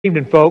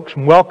Evening, folks,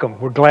 and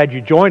welcome. We're glad you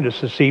joined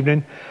us this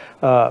evening.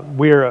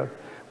 We're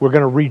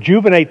going to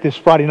rejuvenate this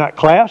Friday night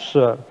class.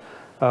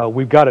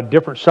 We've got a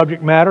different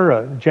subject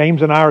matter.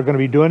 James and I are going to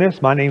be doing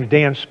this. My name is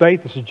Dan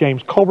Spate. This is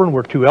James Colburn.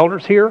 We're two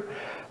elders here,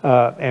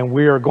 and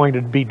we are going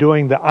to be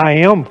doing the I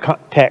am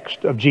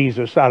text of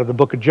Jesus out of the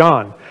book of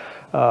John.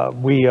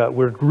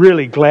 We're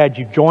really glad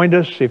you joined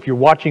us. If you're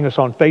watching us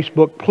on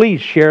Facebook, please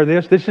share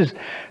this. This is,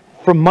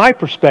 from my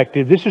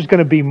perspective, this is going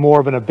to be more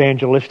of an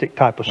evangelistic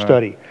type of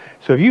study.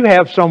 So if you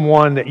have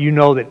someone that you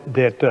know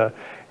that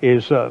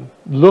is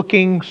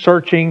looking,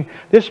 searching,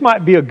 this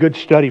might be a good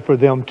study for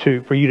them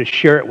for you to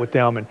share it with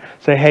them and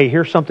say, hey,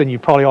 here's something you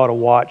probably ought to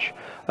watch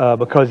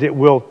because it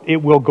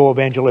will go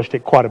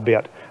evangelistic quite a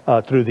bit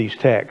through these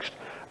texts.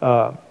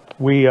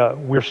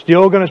 We're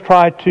still going to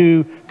try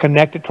to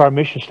connect it to our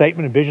mission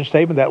statement and vision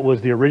statement. That was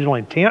the original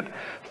intent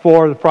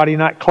for the Friday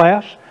night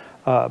class.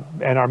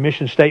 And our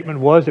mission statement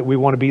was that we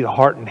want to be the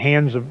heart and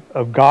hands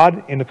of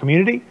God in the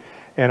community.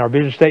 And our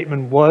vision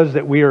statement was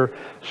that we are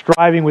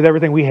striving with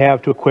everything we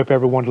have to equip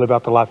everyone to live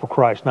out the life of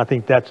Christ. And I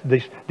think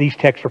these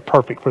texts are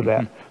perfect for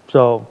that.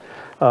 So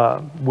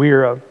I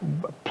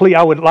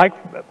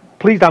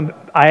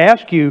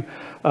ask you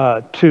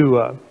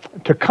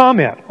to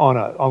comment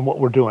on what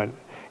we're doing.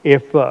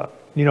 If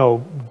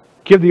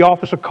give the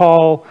office a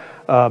call,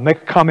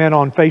 make a comment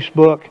on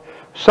Facebook,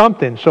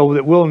 something so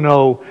that we'll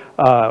know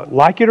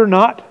like it or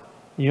not.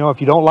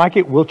 If you don't like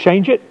it, we'll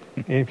change it.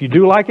 And if you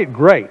do like it,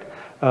 great.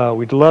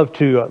 We'd love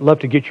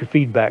to get your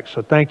feedback.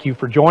 So thank you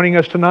for joining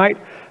us tonight,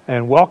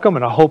 and welcome.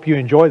 And I hope you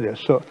enjoy this.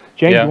 So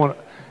James, you want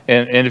to?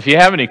 And if you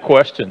have any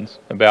questions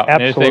about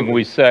anything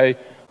we say,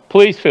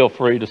 please feel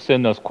free to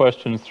send those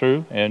questions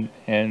through,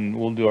 and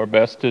we'll do our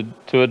best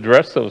to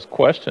address those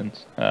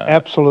questions.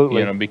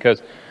 Absolutely.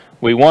 Because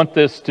we want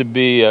this to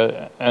be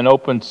an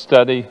open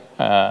study.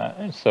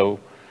 So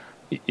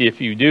if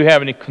you do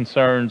have any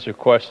concerns or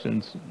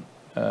questions,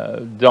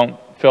 don't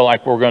feel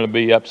like we're going to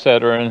be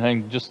upset or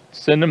anything. Just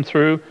send them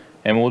through,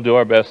 and we'll do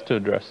our best to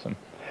address them.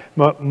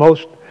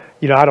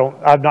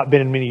 I've not been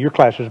in many of your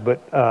classes,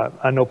 but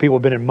I know people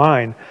have been in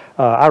mine.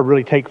 I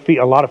really take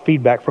a lot of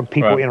feedback from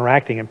people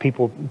interacting and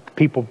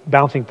people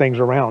bouncing things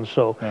around.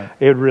 So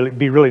it would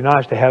be really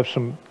nice to have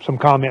some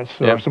comments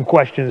or some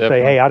questions.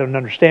 Definitely. Say, hey, I don't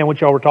understand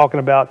what y'all were talking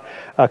about.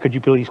 Could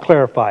you please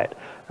clarify it?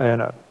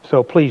 And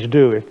so please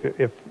do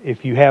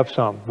if you have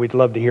some. We'd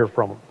love to hear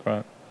from them.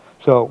 Right.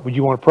 So would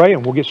you want to pray,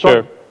 and we'll get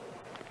started?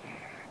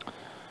 Sure.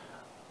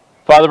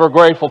 Father, we're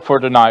grateful for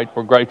tonight.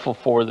 We're grateful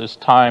for this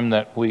time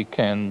that we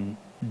can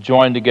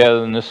join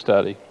together in this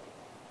study.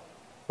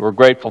 We're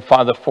grateful,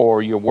 Father,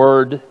 for your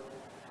word,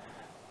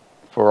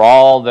 for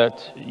all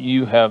that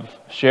you have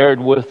shared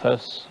with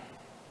us.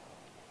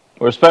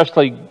 We're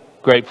especially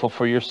grateful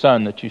for your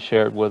Son that you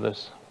shared with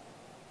us.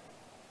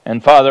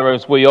 And Father,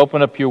 as we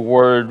open up your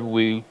word,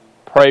 we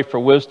pray for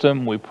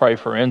wisdom, we pray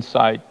for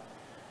insight,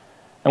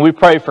 and we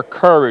pray for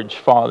courage,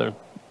 Father,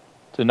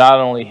 to not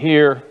only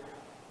hear,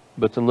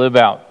 but to live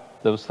out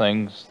those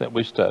things that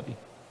we study.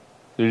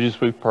 Through Jesus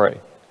we pray.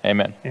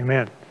 Amen.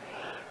 Amen.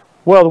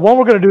 Well, the one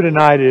we're going to do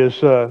tonight is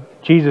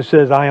Jesus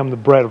says, I am the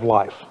bread of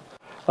life.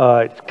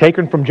 It's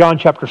taken from John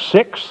chapter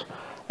 6,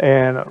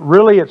 and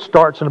really it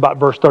starts in about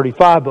verse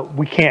 35, but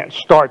we can't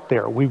start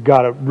there. We've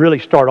got to really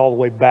start all the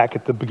way back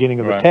at the beginning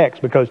of the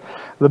text, because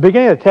the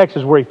beginning of the text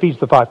is where he feeds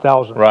the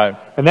 5,000. Right.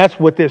 And that's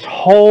what this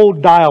whole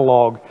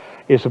dialogue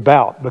is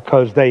about,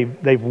 because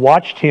they've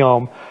watched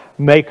him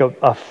make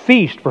a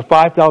feast for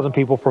 5,000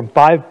 people from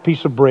 5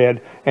 pieces of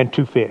bread and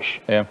 2 fish.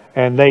 Yeah.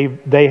 And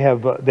they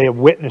have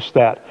witnessed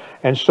that.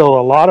 And so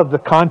a lot of the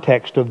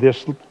context of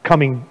this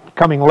coming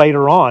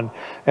later on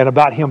and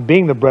about him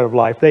being the bread of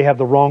life, they have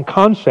the wrong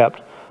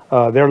concept.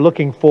 They're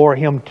looking for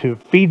him to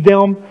feed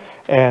them,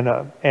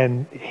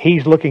 and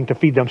he's looking to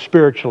feed them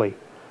spiritually.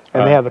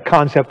 And they have the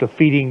concept of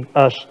feeding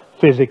us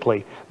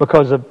physically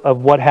because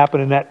of what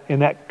happened in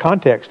that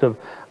context of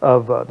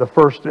the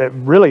first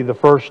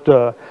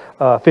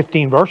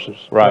 15 verses.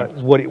 Right.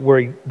 Where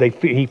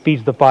he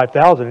feeds the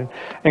 5,000, and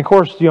of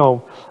course,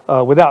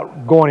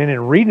 without going in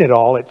and reading it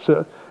all,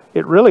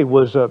 it really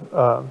was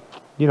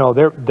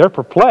they're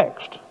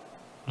perplexed.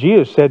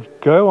 Jesus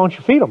said, "Go, why don't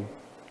you feed them?"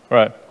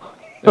 Right.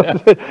 Yeah.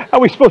 How are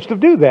we supposed to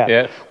do that?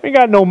 Yes. We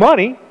got no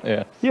money.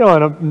 Yeah.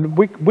 And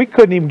we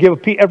couldn't even give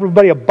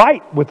everybody a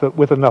bite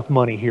with enough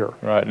money here.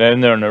 Right.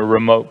 And they're in a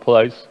remote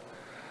place.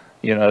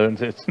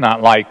 It's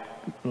not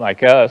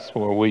like us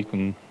where we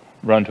can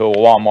run to a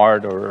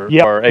Walmart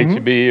or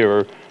H-E-B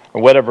or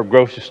whatever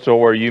grocery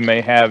store you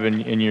may have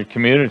in your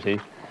community.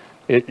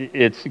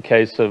 It's a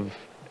case of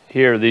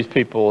here these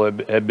people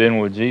have been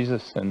with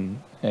Jesus,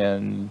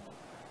 and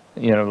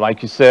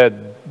like you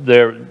said,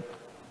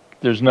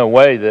 there's no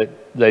way that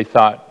they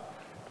thought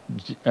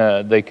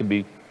they could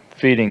be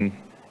feeding,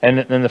 and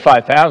then the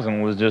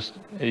 5,000 was just,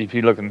 if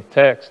you look in the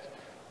text,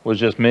 was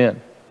just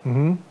men.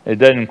 Mm-hmm. It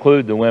doesn't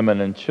include the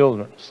women and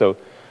children. So,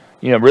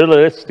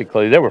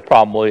 realistically, there were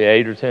probably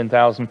 8,000 or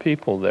 10,000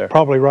 people there.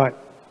 Probably right.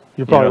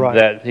 You're probably right.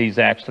 That he's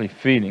actually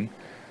feeding.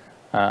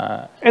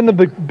 And the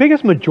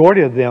biggest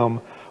majority of them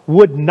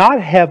would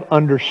not have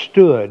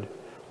understood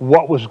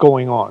what was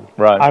going on.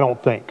 Right. I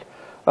don't think.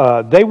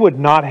 They would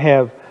not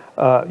have,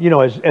 you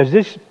know, as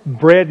this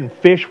bread and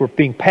fish were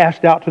being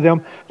passed out to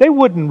them, they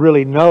wouldn't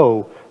really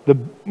know.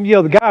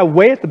 The guy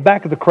way at the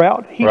back of the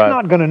crowd, he's right.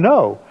 not going to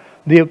know.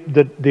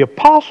 The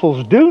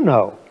apostles do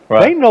know.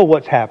 Right. They know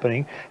what's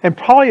happening, and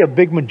probably a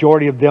big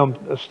majority of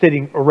them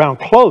sitting around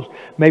close,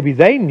 maybe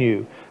they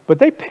knew. But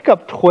they pick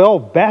up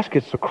 12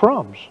 baskets of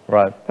crumbs.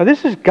 Right. Now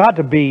this has got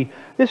to be.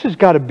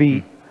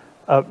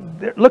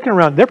 Looking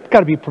around, there's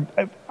got to be.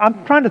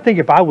 I'm trying to think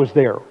if I was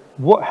there,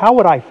 how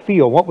would I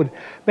feel? What would?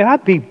 Man,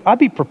 I'd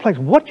be perplexed.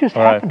 What just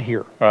happened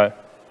here? Right.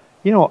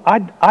 You know,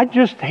 I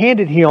just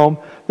handed him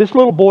this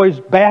little boy's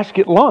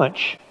basket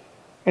lunch,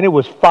 and it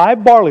was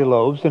 5 barley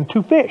loaves and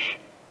 2 fish,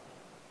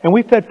 and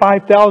we fed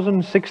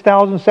 5,000,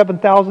 6,000,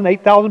 7,000,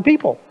 8,000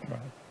 people, right.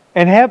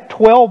 And have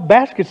 12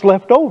 baskets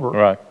left over.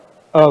 Right.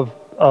 Of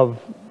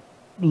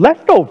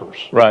leftovers.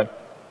 Right.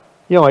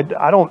 You know,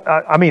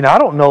 I mean, I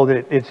don't know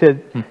that it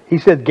said, he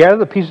said, gather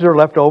the pieces that are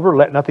left over,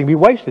 let nothing be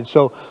wasted.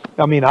 So,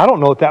 I mean, I don't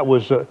know if that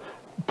was,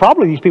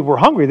 probably these people were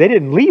hungry. They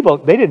didn't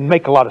they didn't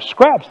make a lot of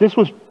scraps. This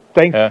was,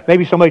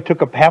 maybe somebody took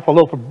half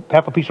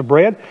a piece of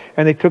bread,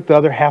 and they took the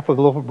other half of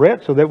the loaf of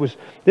bread. So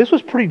this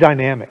was pretty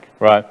dynamic.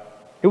 Right.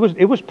 It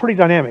was pretty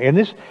dynamic.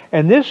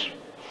 And this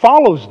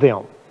follows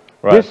them.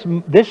 Right.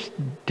 This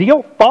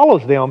deal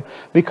follows them,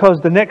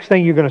 because the next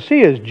thing you're going to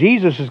see is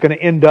Jesus is going to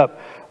end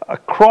up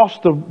across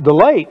the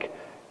lake,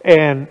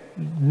 and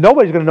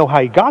nobody's going to know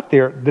how he got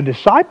there. The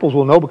disciples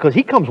will know, because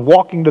he comes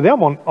walking to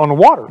them on the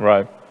water.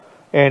 Right.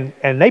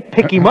 And they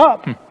pick him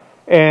up,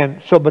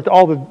 and so but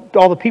all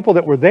the people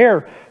that were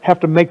there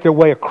have to make their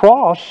way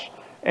across,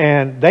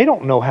 and they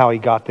don't know how he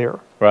got there.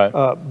 Right.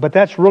 But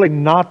that's really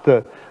not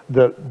the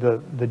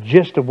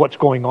gist of what's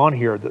going on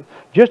here. The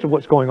gist of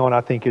what's going on, I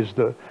think, is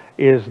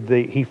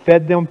he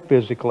fed them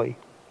physically,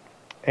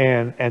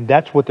 and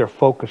that's what they're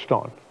focused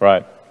on.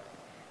 Right.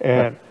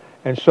 And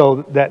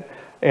so that,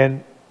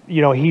 and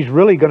you know, he's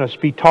really going to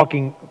be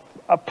talking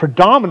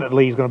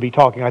predominantly. He's going to be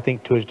talking, I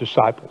think, to his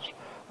disciples.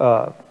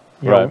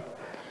 Right.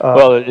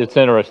 Well, it's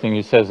interesting.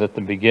 He says at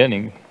the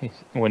beginning,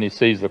 when he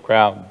sees the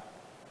crowd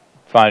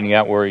finding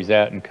out where he's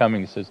at and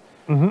coming, he says,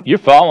 "You're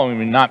following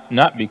me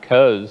not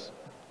because,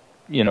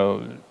 you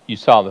know, you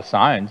saw the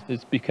signs.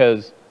 It's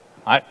because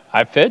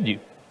I fed you.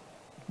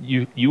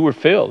 You were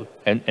filled,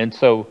 and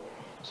so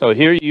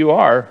here you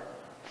are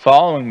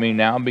following me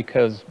now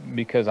because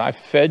I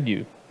fed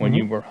you when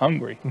you were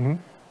hungry."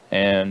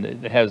 And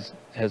it has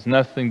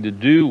nothing to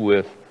do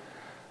with,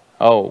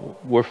 oh,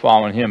 we're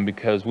following him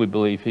because we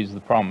believe he's the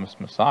promised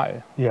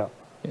Messiah. Yeah.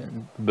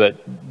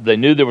 But they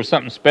knew there was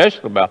something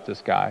special about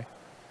this guy,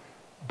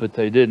 but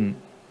they didn't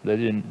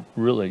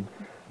really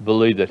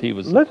believe that he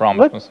was the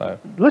promised Messiah.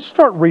 Let's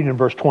start reading in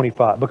verse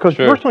 25, because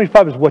verse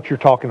 25 is what you're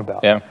talking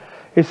about. Yeah.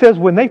 It says,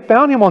 when they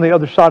found him on the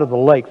other side of the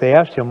lake, they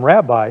asked him,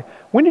 "Rabbi,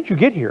 when did you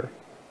get here?"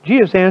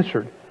 Jesus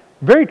answered,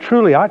 "Very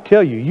truly, I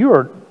tell you, you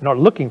are not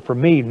looking for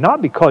me,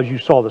 not because you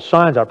saw the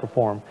signs I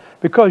performed,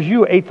 because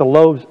you ate the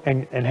loaves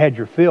and had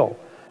your fill.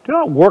 Do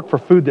not work for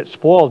food that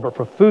spoils, but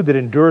for food that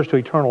endures to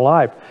eternal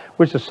life,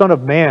 which the Son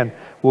of Man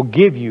will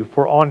give you.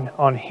 For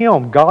on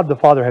him God the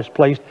Father has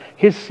placed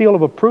his seal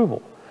of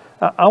approval."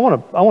 I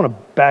want to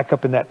back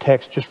up in that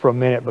text just for a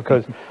minute,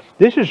 because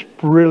this is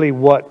really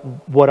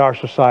what our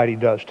society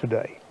does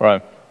today.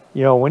 Right.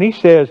 You know, when he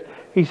says,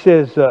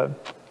 you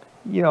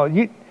know,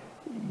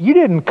 you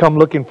didn't come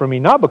looking for me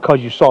not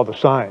because you saw the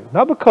sign,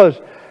 not because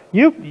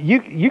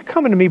you're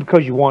coming to me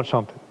because you want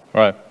something.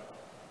 Right.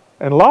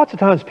 And lots of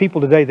times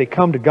people today, they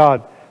come to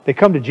God, they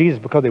come to Jesus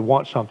because they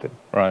want something.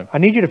 Right. I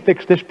need you to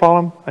fix this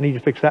problem. I need you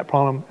to fix that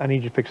problem. I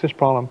need you to fix this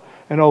problem.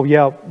 And oh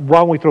yeah, why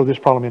don't we throw this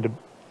problem into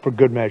for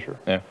good measure?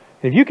 Yeah.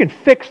 If you can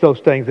fix those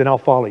things, then I'll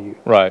follow you.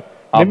 Right.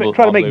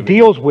 Try to make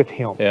deals with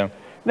him. Yeah. And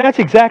that's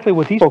exactly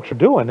what these folks are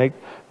doing.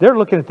 They're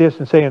looking at this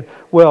and saying,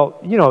 well,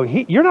 you know,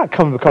 you're not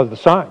coming because of the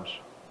signs.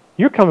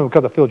 You're coming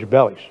because I filled your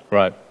bellies.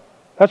 Right.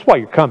 That's why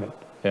you're coming.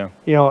 Yeah.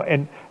 You know,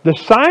 and the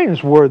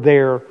signs were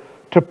there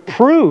to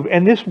prove,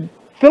 and this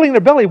filling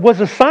their belly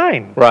was a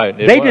sign. Right.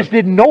 They just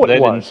didn't know it was. They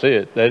didn't see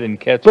it. They didn't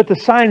catch it. But the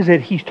signs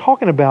that he's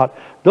talking about,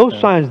 those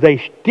signs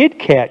they did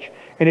catch,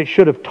 and it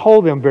should have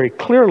told them very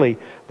clearly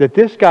that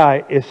this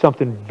guy is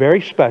something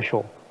very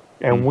special,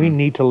 and we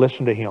need to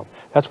listen to him.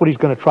 That's what he's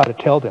going to try to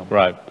tell them.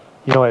 Right.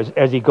 You know,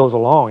 as he goes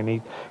along,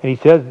 and he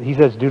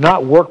says, "Do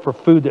not work for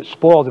food that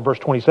spoils," in verse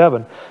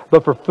 27,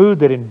 "but for food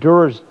that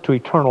endures to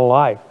eternal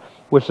life,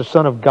 which the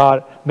Son of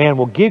God, man,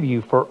 will give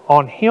you. For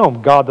on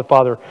him God the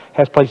Father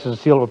has placed his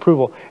seal of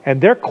approval." And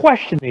their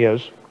question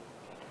is,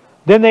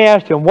 then they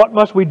asked him, "What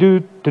must we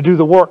do to do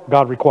the work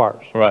God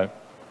requires?" Right.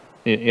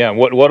 Yeah.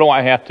 What do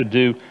I have to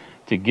do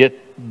to get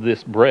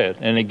this bread?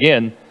 And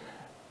again,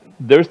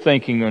 they're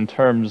thinking in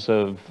terms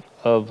of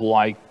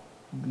like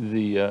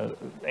the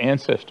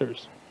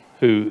ancestors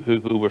who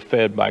were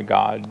fed by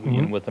God,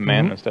 you know, with the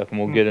manna and stuff, and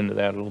we'll get into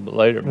that a little bit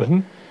later.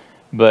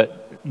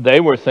 But they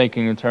were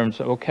thinking in terms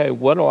of, okay,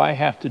 what do I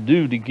have to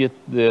do to get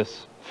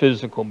this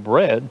physical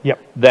bread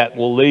that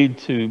will lead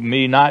to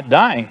me not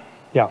dying?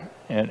 Yeah.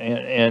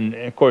 And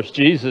of course,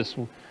 Jesus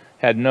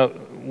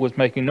was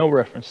making no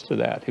reference to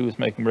that. He was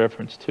making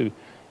reference to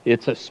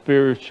it's a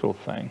spiritual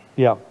thing.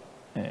 Yeah.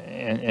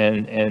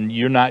 And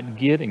you're not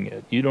getting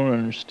it. You don't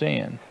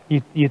understand.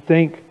 You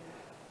think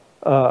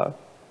that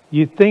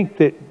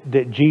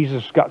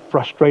Jesus got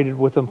frustrated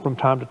with them from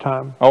time to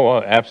time?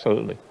 Oh,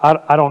 absolutely.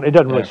 I don't. It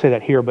doesn't really say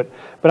that here, but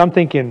I'm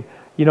thinking,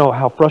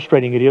 how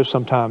frustrating it is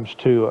sometimes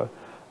to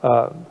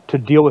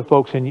deal with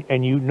folks,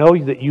 and you know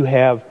that you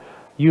have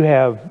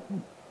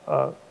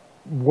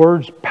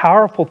words,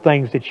 powerful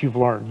things that you've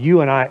learned,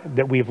 you and I,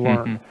 that we've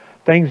learned,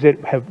 things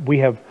that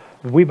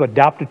we've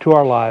adopted to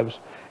our lives,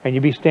 and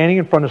you'd be standing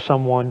in front of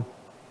someone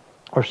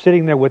or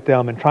sitting there with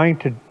them and trying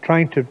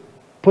to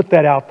put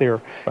that out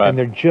there, and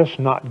they're just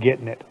not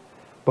getting it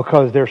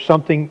because there's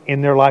something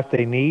in their life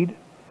they need,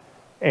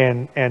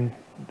 and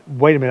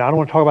wait a minute, I don't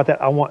want to talk about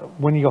that.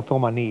 When are you going to fill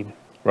my need?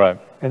 Right.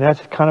 And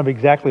that's kind of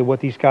exactly what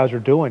these guys are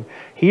doing.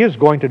 He is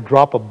going to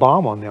drop a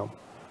bomb on them.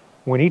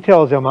 When he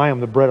tells them, I am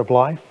the bread of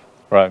life,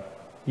 right.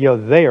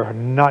 They are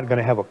not going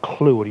to have a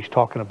clue what he's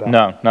talking about.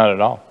 No, not at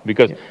all.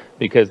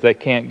 Because they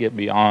can't get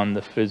beyond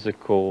the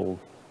physical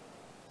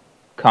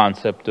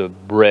concept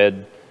of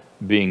bread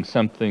being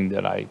something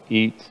that I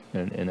eat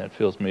and that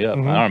fills me up. I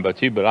don't know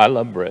about you, but I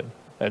love bread.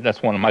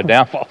 That's one of my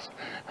downfalls.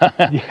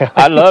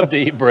 I love to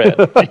eat bread.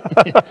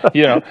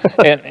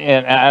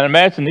 And I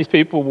imagine these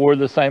people were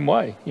the same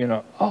way.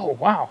 Oh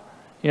wow,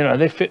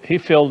 he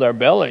filled our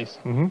bellies,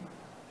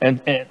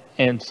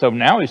 and so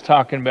now he's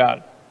talking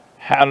about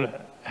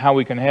how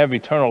we can have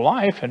eternal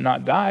life and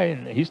not die,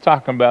 and he's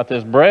talking about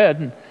this bread.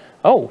 And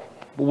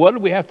what do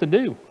we have to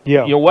do?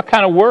 Yeah. What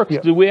kind of works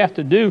do we have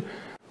to do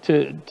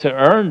to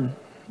earn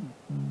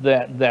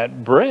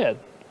that bread?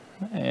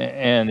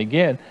 And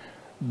again,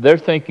 they're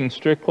thinking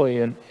strictly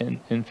in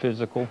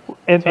physical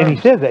terms. And he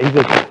says that. He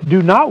says,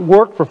 do not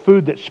work for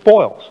food that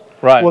spoils.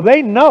 Right. Well,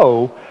 they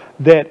know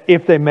that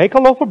if they make a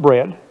loaf of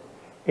bread,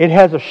 it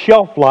has a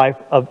shelf life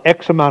of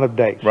X amount of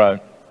days.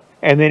 Right.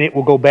 And then it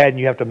will go bad and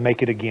you have to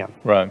make it again.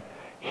 Right.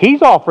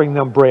 He's offering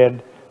them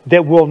bread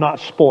that will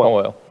not spoil. Oh,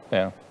 well,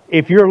 yeah.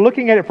 If you're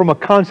looking at it from a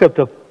concept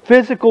of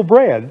physical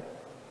bread,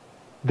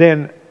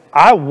 then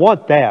I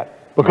want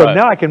that. Because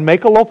now I can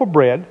make a loaf of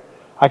bread,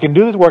 I can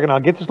do this work, and I'll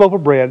get this loaf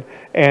of bread,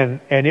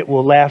 and it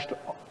will last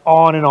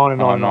on and on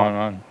and on and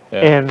on. Yeah.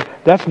 And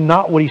that's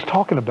not what he's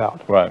talking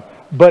about. Right.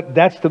 But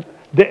that's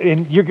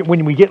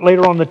when we get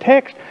later on in the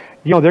text,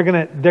 they're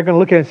gonna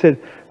look at it and say,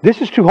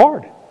 this is too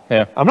hard.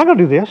 Yeah. I'm not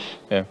gonna do this.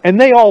 Yeah. And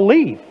they all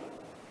leave.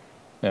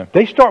 Yeah.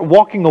 They start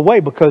walking away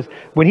because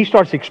when he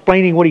starts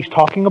explaining what he's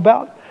talking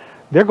about,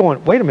 they're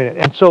going, wait a minute.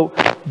 And so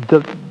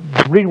the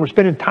reason we're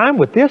spending time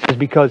with this is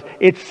because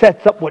it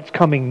sets up what's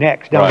coming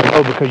next down the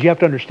road, because you have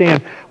to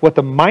understand what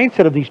the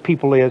mindset of these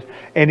people is,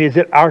 and is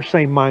it our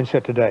same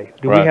mindset today?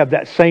 Do we have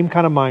that same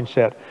kind of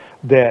mindset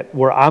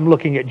where I'm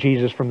looking at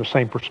Jesus from the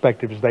same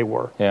perspective as they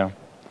were? Yeah.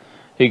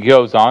 He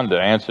goes on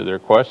to answer their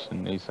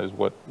question. He says,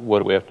 what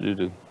do we have to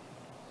do?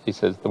 He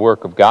says, the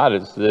work of God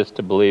is this,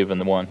 to believe in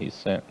the one he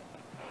sent.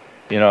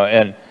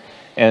 And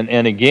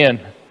again,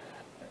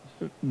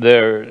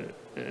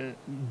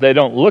 they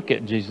don't look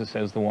at Jesus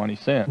as the one he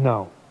sent.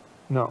 No.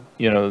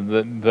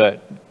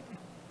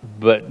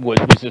 But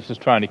what Jesus was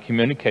trying to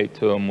communicate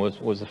to them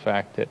was the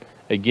fact that,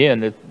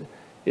 again,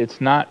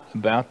 it's not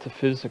about the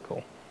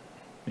physical.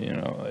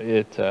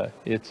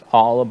 It's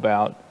all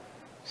about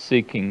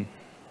seeking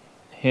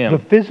him. The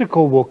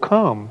physical will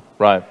come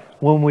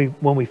when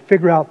we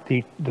figure out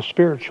the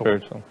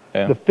spiritual.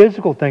 Yeah. The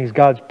physical things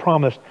God's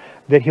promised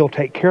that he'll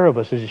take care of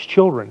us as his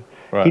children.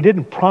 Right. He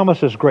didn't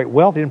promise us great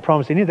wealth. He didn't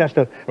promise any of that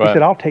stuff. He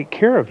said, I'll take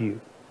care of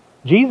you.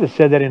 Jesus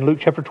said that in Luke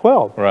chapter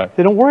 12. He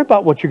said, don't worry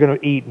about what you're going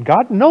to eat. And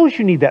God knows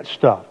you need that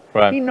stuff.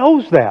 He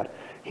knows that.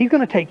 He's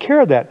going to take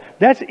care of that.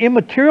 That's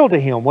immaterial to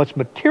him. What's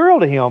material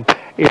to him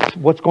is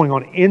what's going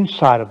on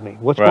inside of me.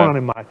 What's going on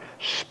in my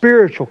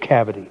spiritual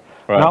cavity.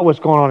 Not what's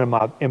going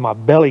on in my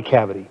belly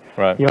cavity.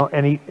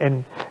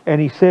 And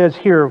he says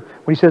here,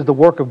 when he says the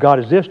work of God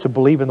is this, to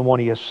believe in the one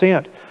he has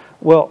sent.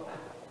 Well,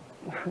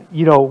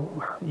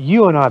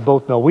 you and I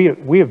both know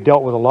we have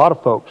dealt with a lot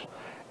of folks,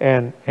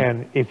 and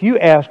if you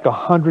ask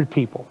 100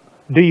 people,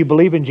 do you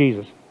believe in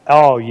Jesus?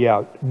 Oh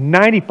yeah,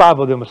 95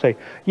 of them will say,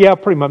 yeah,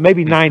 pretty much.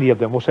 Maybe 90 of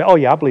them will say, oh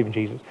yeah, I believe in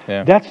Jesus.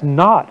 Yeah. That's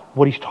not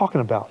what he's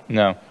talking about.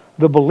 No.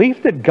 The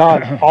belief that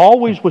God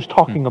always was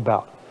talking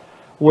about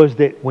was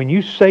that when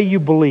you say you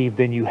believe,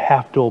 then you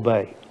have to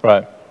obey.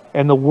 Right.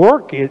 And the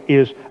work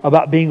is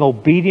about being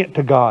obedient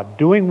to God,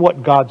 doing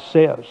what God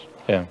says.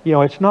 Yeah.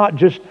 It's not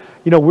just,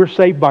 we're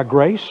saved by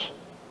grace,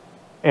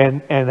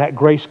 and that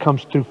grace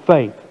comes through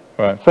faith.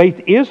 Right.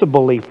 Faith is a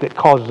belief that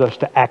causes us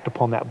to act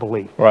upon that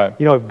belief. Right.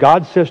 If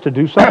God says to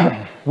do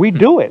something, we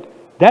do it.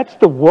 That's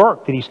the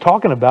work that he's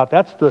talking about.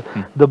 That's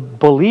the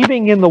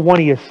believing in the one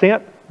he has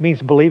sent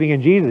means believing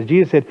in Jesus.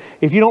 Jesus said,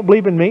 if you don't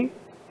believe in me,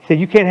 he said,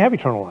 you can't have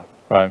eternal life.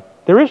 Right.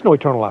 There is no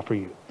eternal life for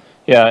you.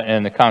 Yeah,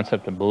 and the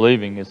concept of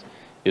believing is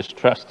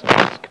trusting,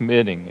 it's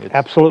committing.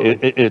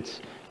 Absolutely.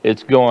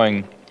 It's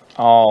going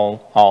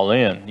all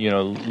in.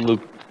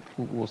 Luke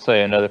will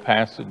say in other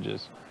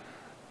passages,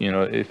 you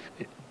know,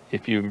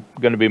 if you're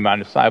going to be my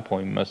disciple,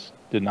 you must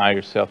deny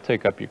yourself,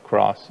 take up your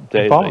cross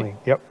daily, Follow me.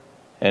 Yep.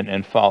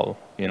 and follow.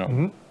 You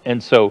know,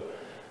 and so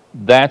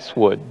that's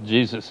what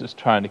Jesus is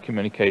trying to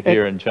communicate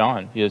here in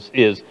John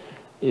is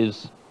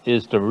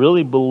to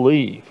really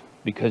believe,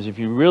 because if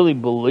you really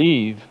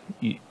believe,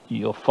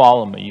 you'll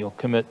follow me. You'll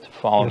commit to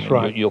follow me.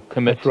 Right. You'll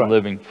commit to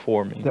living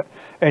for me.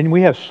 And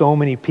we have so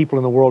many people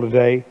in the world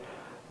today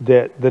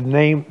that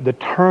the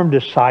term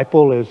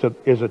disciple is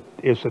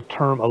a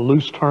term, a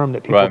loose term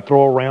that people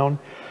throw around.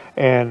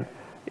 And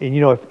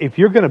you know, if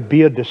you're going to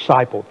be a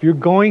disciple, if you're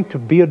going to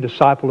be a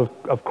disciple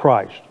of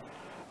Christ,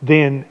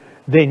 then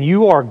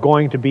you are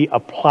going to be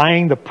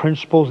applying the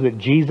principles that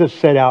Jesus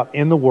set out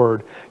in the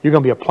Word. You're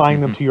going to be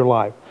applying them to your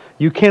life.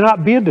 You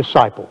cannot be a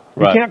disciple.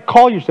 You can't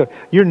call yourself.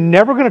 You're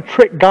never going to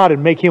trick God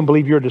and make Him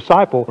believe you're a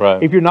disciple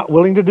if you're not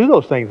willing to do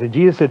those things. And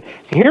Jesus said,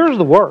 here's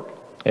the work.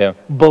 Yeah.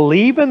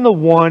 Believe in the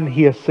one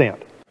He has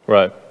sent.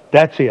 Right.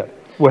 That's it.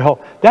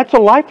 Well, that's a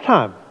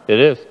lifetime. It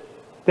is.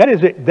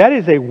 That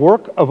is a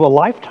work of a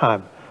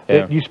lifetime.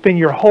 Yeah. You spend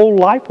your whole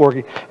life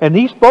working. And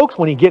these folks,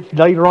 when he gets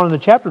later on in the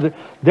chapter,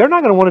 they're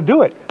not going to want to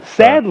do it.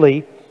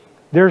 Sadly,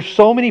 there's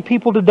so many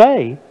people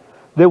today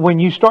that when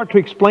you start to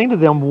explain to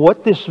them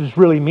what this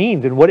really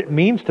means and what it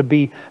means to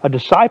be a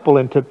disciple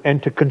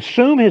and to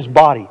consume His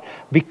body,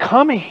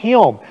 become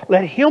Him,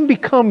 let Him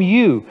become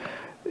you,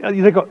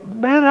 they go,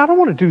 man, I don't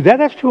want to do that.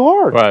 That's too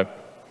hard. Right.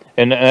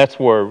 And that's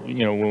where,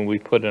 you know, when we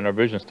put in our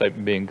vision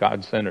statement being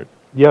God-centered.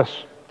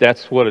 Yes.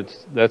 That's what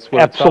it's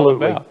all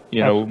about.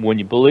 You know, when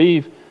you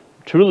believe,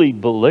 truly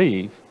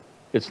believe,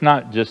 it's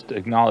not just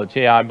acknowledge,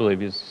 yeah, I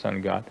believe He's the Son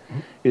of God.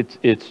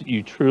 It's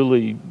you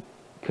truly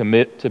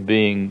commit to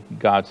being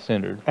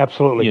God-centered.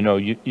 Absolutely. You know,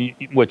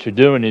 what you're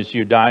doing is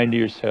you're dying to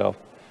yourself,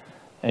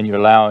 and you're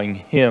allowing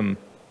Him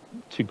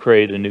to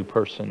create a new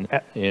person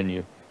in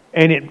you.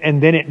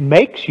 And then it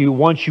makes you,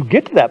 once you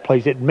get to that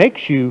place, it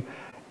makes you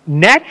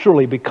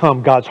naturally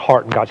become God's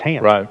heart and God's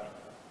hand. Right.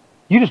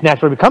 You just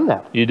naturally become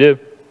that. You do.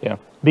 Yeah.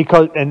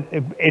 Because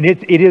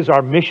it is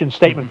our mission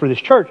statement for this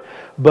church.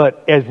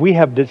 But as we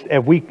have this,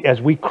 as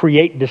we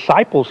create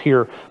disciples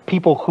here,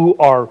 people who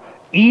are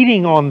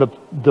eating on the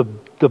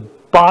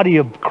body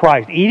of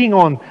Christ, eating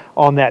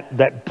on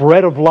that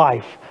bread of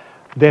life,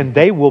 then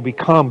they will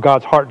become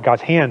God's heart and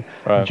God's hand.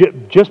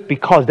 Right. Just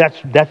because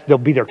they'll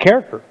be their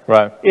character.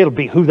 Right. It'll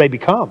be who they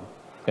become.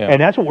 Yeah. And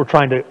that's what we're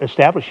trying to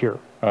establish here.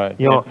 Right.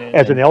 You know,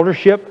 as an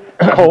eldership,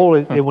 Cole,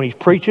 when he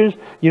preaches,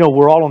 you know,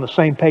 we're all on the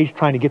same page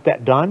trying to get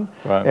that done.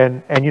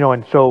 Right. And you know,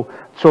 and so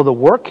the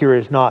work here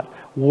is not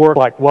work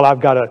like, well, I've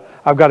got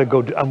to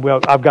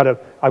go. I've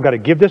got to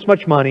give this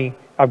much money.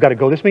 I've got to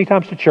go this many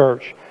times to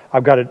church.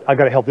 I've got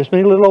to help this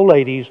many little old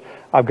ladies.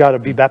 I've got to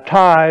be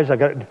baptized.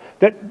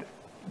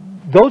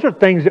 Those are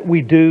things that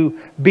we do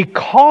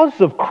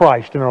because of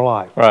Christ in our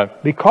life.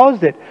 Right. Because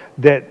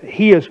that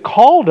He has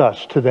called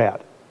us to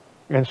that.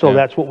 And so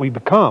that's what we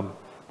become.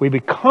 We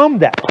become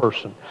that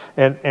person.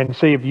 And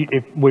see,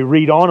 if we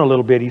read on a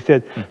little bit, he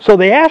said, so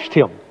they asked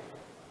Him,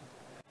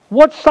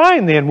 what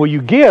sign then will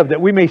you give that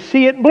we may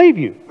see it and believe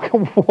you?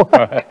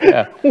 What?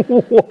 Yeah.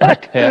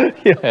 What? Yeah.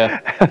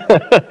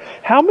 Yeah.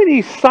 How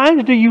many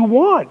signs do you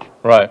want?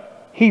 Right.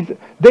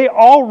 They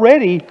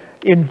already,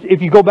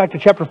 if you go back to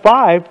chapter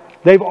 5,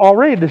 they've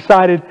already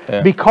decided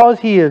because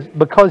he is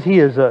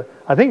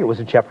I think it was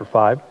in chapter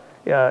 5.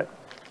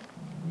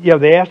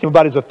 They asked Him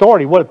about His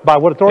authority. By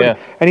what authority?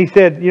 Yeah. And He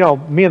said, you know,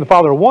 me and the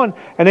Father are one.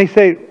 And they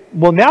say,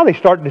 well, now they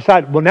start to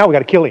decide, well, now we got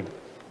to kill Him.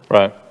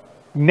 Right.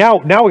 Now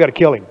we got to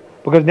kill Him.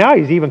 Because now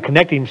He's even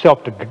connecting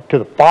Himself to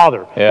the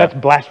Father. Yeah. That's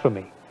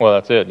blasphemy. Well,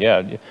 that's it.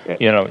 Yeah.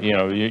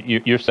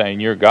 You're saying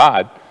you're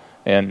God,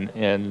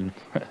 and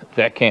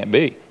that can't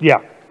be.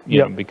 Yeah.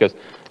 You know, because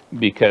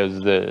they'll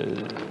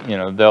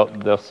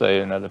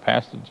say in other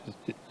passages,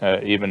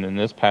 even in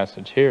this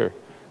passage here,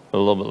 a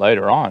little bit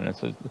later on, it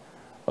says,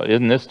 well,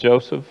 isn't this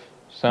Joseph's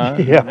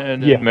son? Yeah.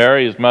 And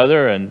Mary his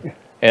mother, and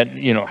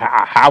you know,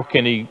 how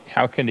can he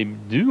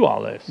do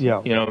all this?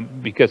 Yeah. You know,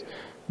 because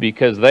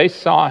they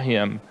saw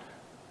Him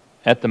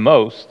at the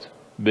most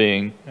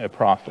being a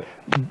prophet.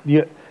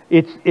 Yeah.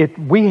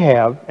 We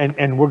have,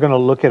 and we're going to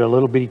look at a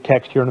little bitty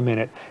text here in a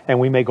minute, and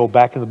we may go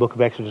back in the book of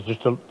Exodus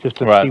just to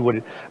see what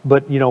it.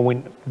 But you know,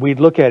 when we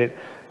look at it,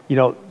 you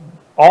know,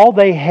 all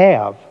they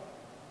have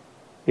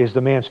is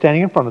the man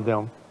standing in front of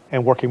them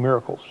and working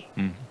miracles.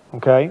 Mm-hmm.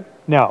 Okay,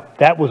 now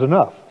that was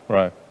enough.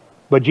 Right.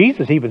 But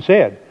Jesus even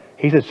said,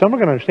 He said, some are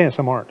going to understand,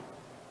 some aren't.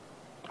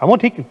 I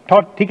want to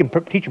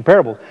teach in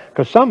parables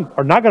because some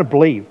are not going to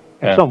believe,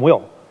 and some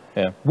will.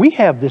 Yeah. We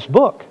have this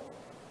book.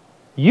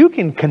 You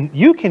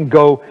can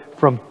go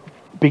from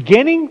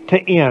beginning to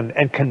end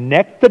and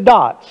connect the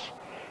dots,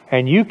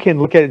 and you can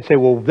look at it and say,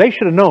 well, they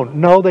should have known.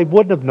 No, they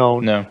wouldn't have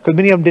known because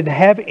many of them didn't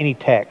have any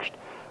text.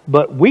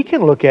 But we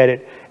can look at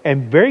it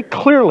and very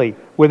clearly,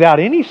 without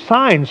any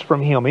signs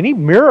from Him, any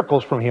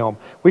miracles from Him,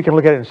 we can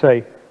look at it and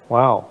say,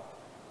 wow,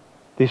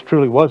 this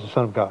truly was the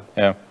Son of God.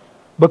 Yeah.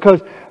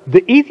 Because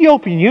the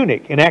Ethiopian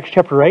eunuch in Acts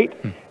chapter 8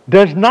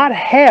 does not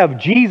have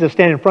Jesus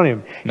standing in front of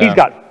him. No. He's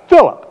got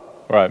Philip.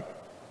 Right.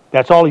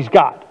 That's all he's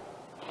got.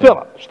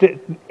 Philip,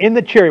 in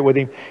the chariot with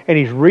him, and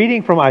he's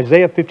reading from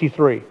Isaiah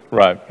 53.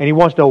 Right. And he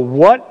wants to know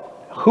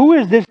who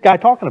is this guy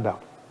talking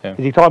about? Yeah.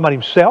 Is he talking about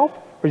himself,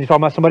 or is he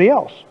talking about somebody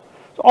else?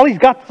 So all he's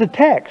got is the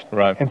text.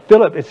 Right. And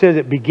Philip, it says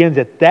it begins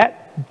at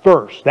that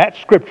verse, that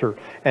scripture,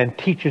 and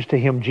teaches to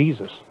him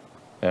Jesus.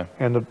 Yeah.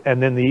 And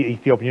then the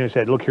Ethiopian eunuch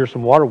said, "Look, here's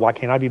some water. Why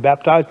can't I be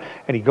baptized?"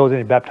 And he goes in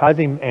and baptizes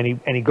him, and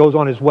he goes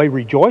on his way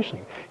rejoicing.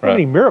 He didn't have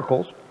any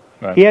miracles.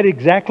 Right. He had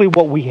exactly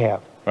what we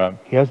have. Right.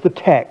 He has the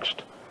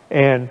text,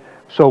 and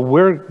so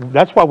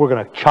that's why we're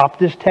going to chop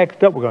this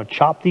text up. We're going to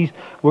chop these.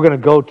 We're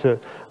going to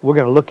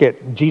look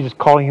at Jesus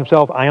calling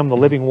himself, "I am the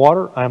living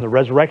water. I am the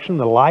resurrection,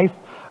 the life."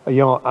 We've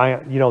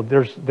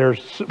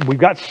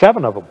got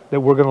 7 of them that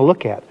we're going to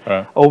look at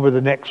over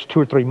the next 2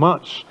 or 3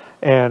 months,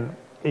 and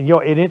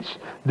it's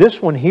this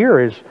one here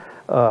is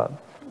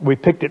we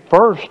picked it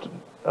first.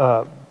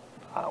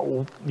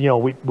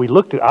 We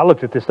looked at. I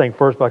looked at this thing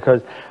first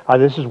because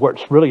this is where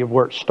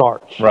it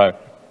starts. Right.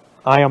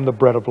 I am the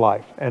bread of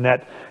life, and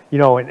that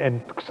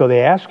and so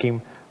they ask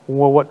him,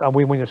 well, what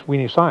we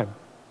need a sign.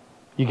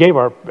 You gave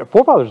our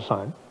forefathers a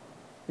sign.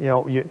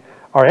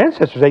 Our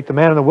ancestors ate the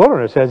manna in the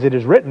wilderness, as it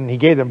is written. He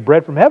gave them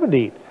bread from heaven to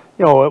eat.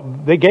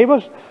 They gave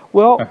us.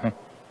 Well,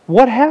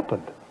 what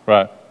happened?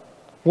 Right.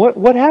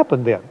 What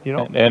happened then?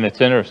 And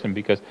it's interesting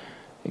because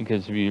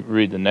if you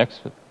read the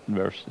next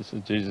verse,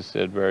 Jesus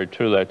said, "Very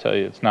truly I tell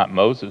you, it's not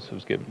Moses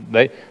who's given."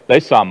 They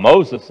saw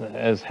Moses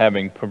as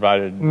having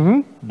provided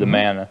the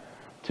manna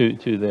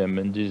to them,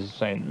 and Jesus is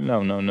saying,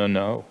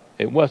 "No,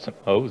 it wasn't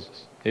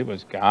Moses. It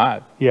was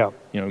God." Yeah.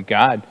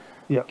 God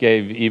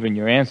gave even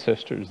your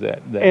ancestors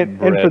that bread.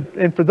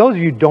 And for those of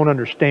you who don't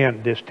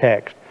understand this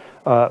text,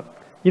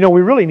 we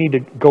really need to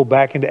go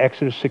back into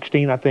Exodus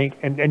 16, I think,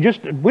 and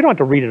just we don't have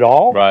to read it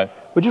all, right?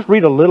 But just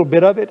read a little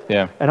bit of it.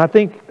 Yeah. And I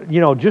think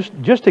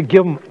just to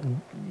give them,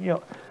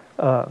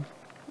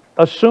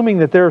 assuming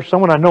that there's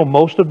someone, I know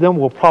most of them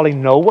will probably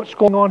know what's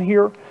going on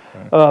here,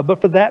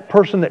 but for that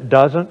person that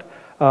doesn't,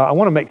 I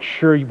want to make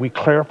sure we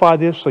clarify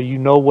this so you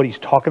know what he's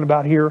talking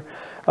about here.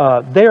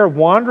 They are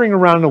wandering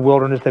around in the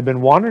wilderness. They've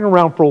been wandering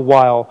around for a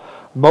while.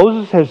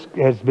 Moses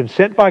has been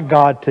sent by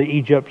God to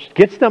Egypt,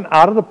 gets them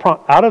out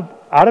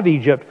of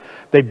Egypt.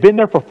 They've been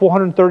there for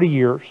 430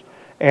 years,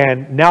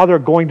 and now they're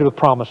going to the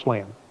Promised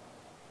Land.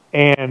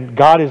 And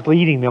God is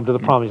leading them to the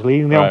promise. He's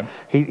leading them.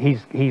 Right.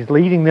 He's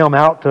leading them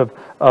out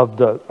of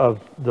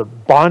the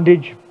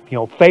bondage.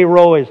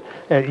 Pharaoh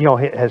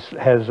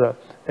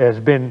has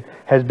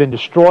been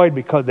destroyed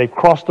because they've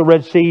crossed the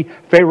Red Sea.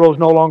 Pharaoh is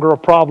no longer a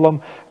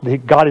problem.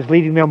 God is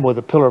leading them with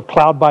a pillar of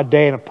cloud by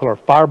day and a pillar of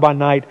fire by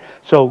night.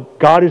 So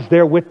God is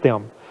there with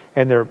them,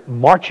 and they're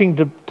marching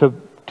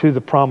to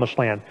the Promised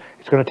Land.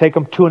 It's going to take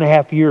them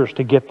 2.5 years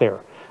to get there,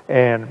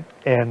 and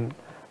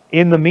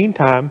in the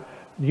meantime,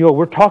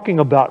 we're talking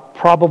about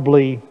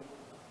probably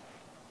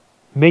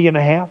 1.5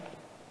 million,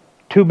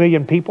 2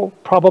 million people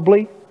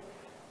probably,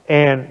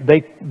 and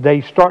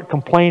they start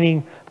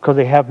complaining because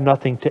they have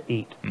nothing to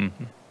eat.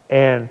 Mm-hmm.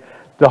 And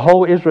the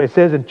whole Israel, it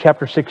says in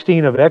chapter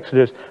 16 of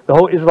Exodus, the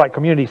whole Israelite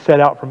community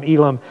set out from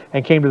Elim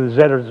and came to the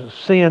desert of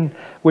Sin,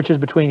 which is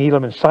between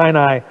Elim and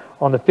Sinai,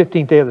 on the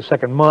 15th day of the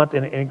 2nd month,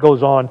 and it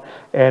goes on,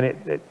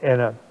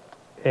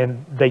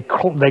 and they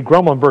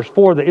grumble in verse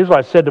 4. The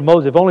Israelites said to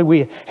Moses, "If only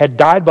we had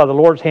died by the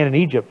Lord's hand in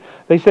Egypt."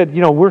 They said,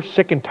 we're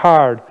sick and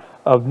tired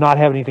of not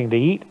having anything to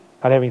eat,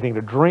 not having anything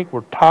to drink.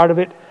 We're tired of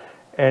it.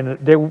 And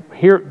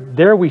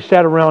there we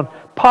sat around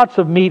pots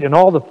of meat and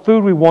all the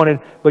food we wanted,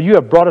 but you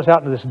have brought us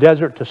out into this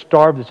desert to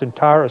starve this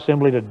entire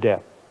assembly to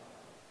death.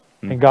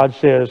 Mm-hmm. And God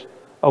says,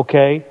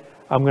 "Okay,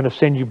 I'm going to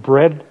send you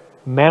bread,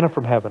 manna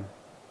from heaven."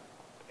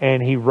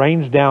 And He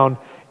rains down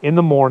in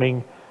the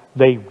morning.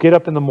 They get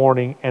up in the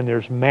morning and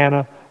there's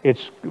manna.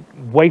 It's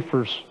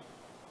wafers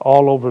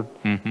all over,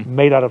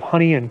 made out of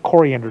honey and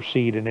coriander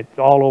seed, and it's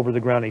all over the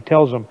ground. He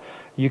tells them,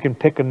 you can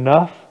pick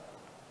enough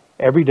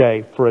every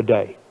day for a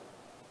day.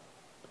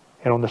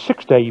 And on the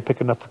 6th day, you pick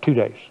enough for 2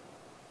 days.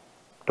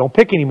 Don't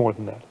pick any more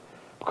than that,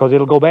 because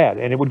it'll go bad,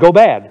 and it would go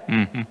bad.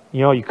 Mm-hmm.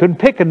 You couldn't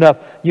pick enough,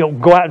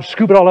 go out and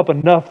scoop it all up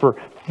enough for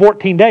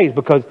 14 days,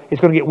 because it's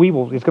going to get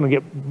weevils. It's going to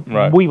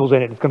get weevils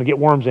in it. It's going to get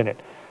worms in it.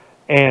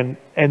 And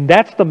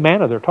that's the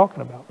manna they're talking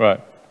about. Right.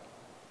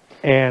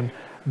 And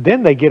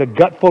then they get a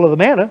gut full of the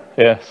manna.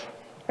 Yes.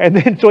 And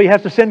then so He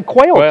has to send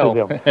quail to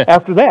them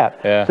after that.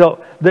 Yeah. So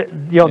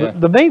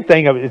the main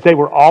thing of it is they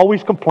were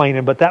always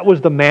complaining, but that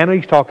was the manna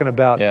He's talking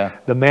about. Yeah.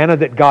 The manna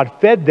that God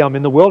fed them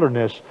in the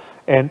wilderness,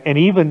 and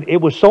even it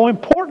was so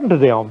important to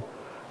them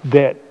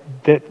that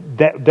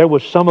there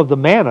was some of the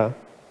manna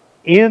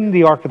in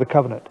the Ark of the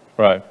Covenant.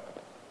 Right.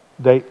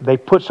 They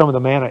put some of the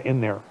manna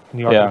in there in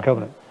the Ark of the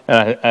Covenant.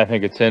 And I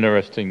think it's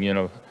interesting,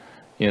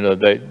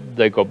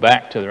 they go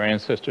back to their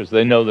ancestors.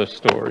 They know this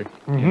story.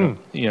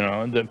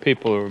 Mm-hmm. The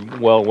people are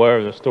well aware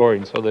of the story,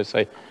 and so they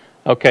say,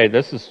 "Okay,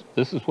 this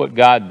is what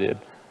God did.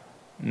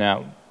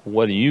 Now,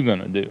 what are you going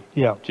to do,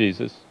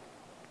 Jesus?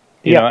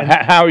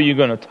 How are you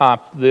going to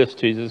top this,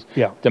 Jesus?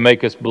 To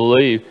make us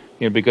believe?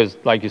 Because,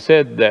 like you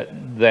said,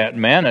 that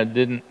manna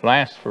didn't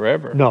last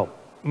forever. No,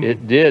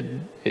 it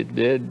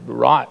did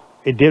rot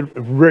It did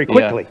very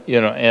quickly. Yeah,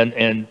 you know,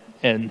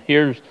 and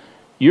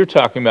you're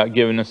talking about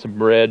giving us a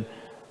bread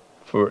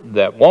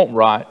that won't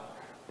rot,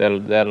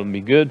 that'll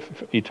be good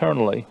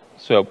eternally.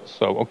 So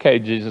okay,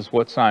 Jesus,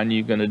 what sign are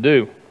you going to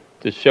do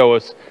to show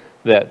us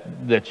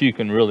that you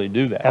can really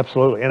do that?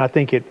 Absolutely, and I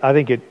think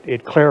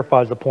it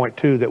clarifies the point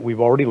too that we've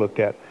already looked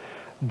at,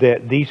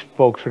 that these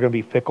folks are going to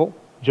be fickle,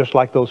 just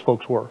like those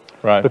folks were.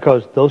 Right.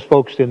 Because those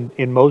folks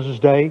in Moses'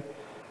 day,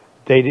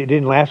 it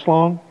didn't last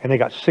long, and they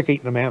got sick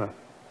eating the manna.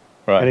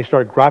 Right. And they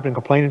started griping and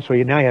complaining, so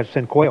now you have to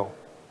send quail.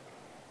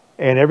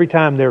 And every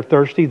time they're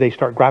thirsty, they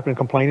start griping and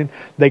complaining.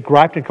 They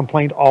griped and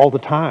complained all the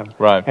time.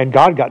 Right. And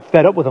God got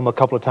fed up with them a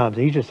couple of times.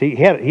 He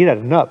had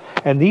enough.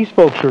 And these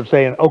folks are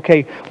saying,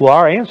 okay, well,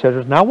 our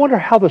ancestors. Now I wonder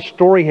how the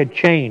story had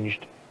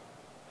changed.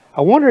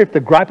 I wonder if the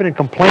griping and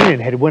complaining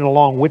had went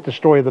along with the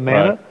story of the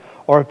manna, right,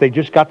 or if they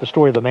just got the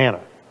story of the manna.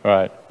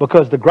 Right.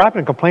 Because the griping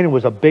and complaining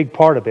was a big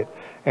part of it,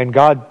 and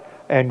God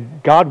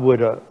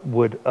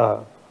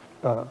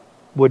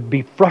would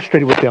be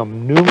frustrated with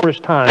them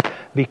numerous times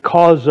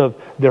because of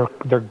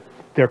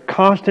their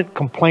constant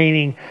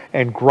complaining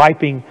and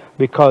griping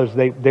because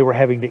they were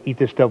having to eat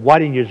this stuff. Why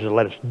didn't you just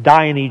let us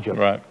die in Egypt?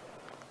 Right.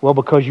 Well,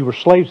 because you were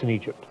slaves in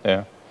Egypt.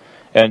 Yeah.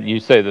 And you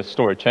say the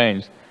story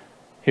changed.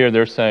 Here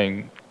they're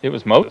saying it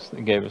was Moses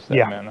that gave us that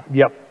manna.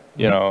 Yep.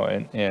 You know,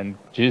 and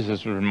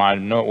Jesus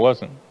reminded, no, it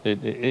wasn't.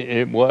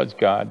 It was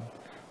God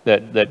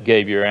that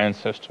gave your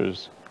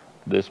ancestors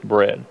this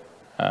bread.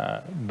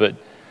 But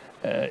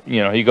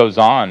you know, he goes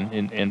on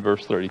in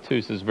verse 32.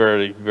 He says,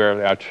 "Verily,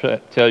 verily, I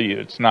tell you,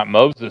 it's not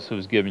Moses who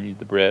has given you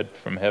the bread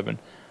from heaven,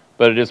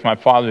 but it is my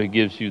Father who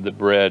gives you the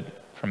bread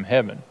from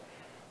heaven.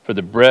 For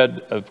the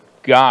bread of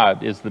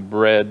God is the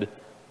bread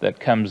that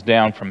comes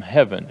down from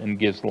heaven and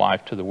gives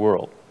life to the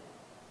world."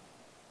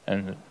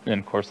 And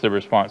of course, the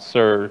response,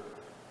 "Sir,"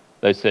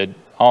 they said,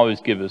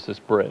 "always give us this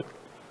bread."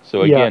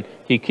 So again,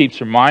 he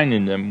keeps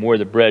reminding them where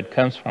the bread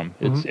comes from.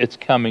 It's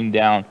coming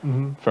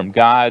down from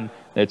God.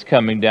 It's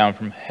coming down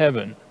from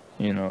heaven,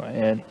 you know.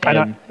 And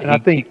I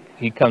think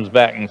he comes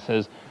back and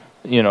says,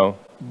 you know,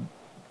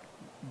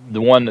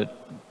 the one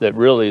that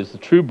really is the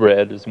true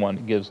bread is the one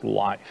that gives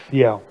life.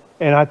 Yeah,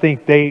 and I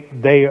think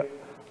they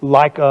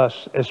like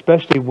us,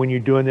 especially when you're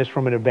doing this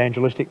from an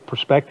evangelistic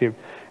perspective,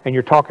 and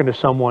you're talking to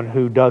someone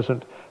who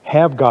doesn't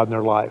have God in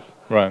their life.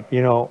 Right.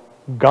 You know,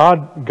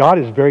 God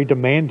is very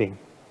demanding.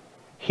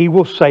 He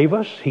will save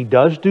us. He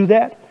does do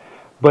that.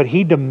 But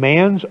He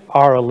demands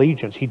our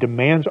allegiance. He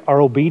demands our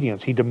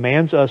obedience. He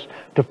demands us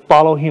to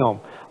follow Him.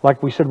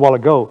 Like we said a while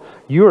ago,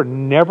 you are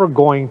never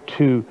going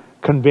to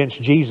convince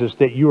Jesus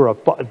that you're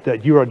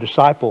a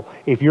disciple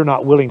if you're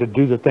not willing to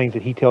do the things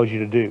that He tells you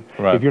to do.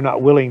 Right. If you're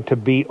not willing to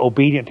be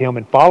obedient to Him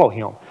and follow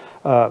Him.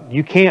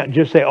 You can't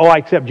just say, "Oh, I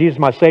accept Jesus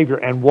my Savior,"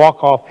 and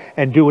walk off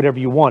and do whatever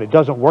you want. It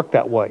doesn't work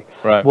that way.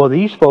 Right. Well,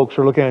 these folks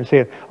are looking at it and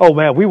saying, "Oh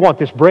man, we want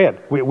this bread.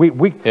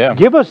 We Yeah.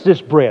 give us this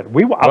bread.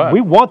 We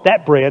want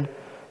that bread."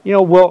 You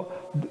know, well,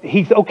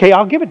 He's okay.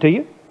 I'll give it to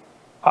you.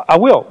 I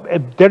will.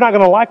 They're not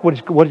going to like what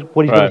he's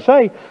going to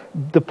say.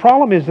 The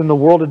problem is in the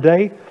world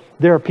today,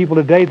 there are people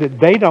today that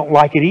they don't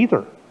like it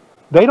either.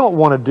 They don't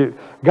want to do.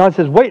 God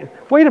says, "Wait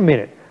a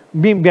minute.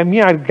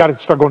 I got to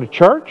start going to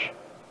church?"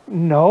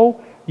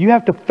 No. You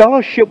have to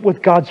fellowship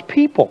with God's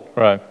people.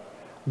 Right.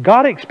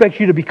 God expects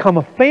you to become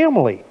a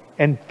family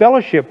and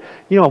fellowship.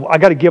 You know, I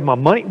got to give my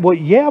money. Well,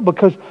 yeah,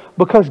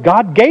 because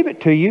God gave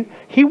it to you.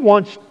 He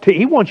wants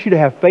you to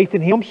have faith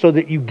in Him so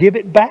that you give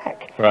it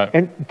back. Right.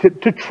 And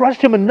to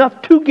trust Him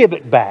enough to give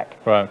it back.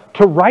 Right.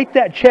 To write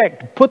that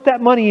check, to put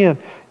that money in.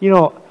 You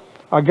know,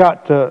 I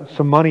got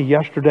some money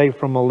yesterday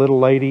from a little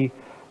lady,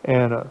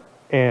 and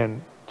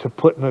to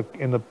put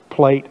in the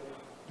plate.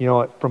 You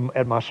know,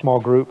 at my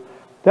small group.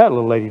 That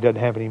little lady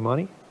doesn't have any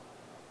money.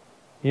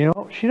 You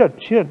know, she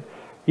doesn't.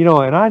 You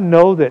know, and I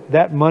know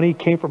that money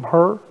came from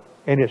her,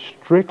 and it's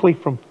strictly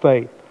from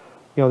faith.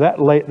 You know, that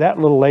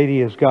little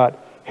lady has got.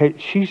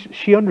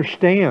 She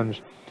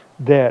understands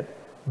that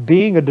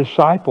being a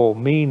disciple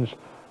means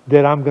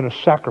that I'm going to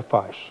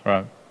sacrifice.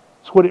 Right.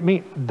 That's what it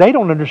means. They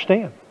don't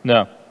understand.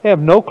 No. They have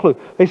no clue.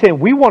 They say,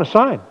 "We want a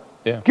sign.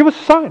 Yeah. Give us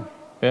a sign.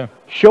 Yeah.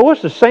 Show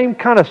us the same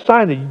kind of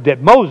sign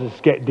that Moses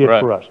did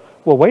for us."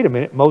 Well, wait a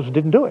minute. Moses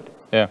didn't do it.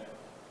 Yeah.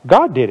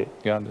 God did it.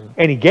 God did.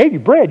 And He gave you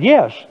bread,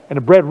 yes, and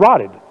the bread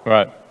rotted.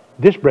 Right.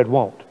 This bread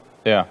won't.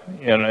 Yeah.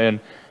 And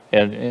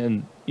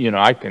you know,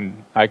 I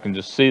can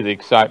just see the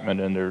excitement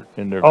in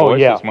their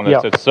voices when they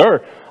said,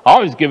 "Sir,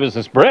 always give us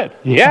this bread."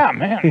 Yeah,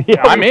 man.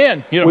 Yeah, I'm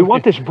in. You know, we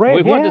want this bread.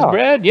 We want this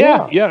bread.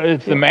 Yeah.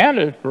 It's the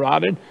manna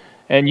rotted,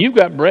 and you've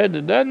got bread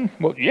that doesn't.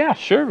 Well, yeah,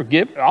 sure.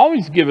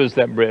 Always give us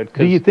that bread.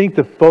 Do you think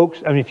the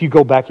folks? I mean, if you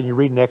go back and you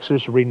read in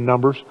Exodus, you read in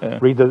Numbers,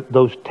 read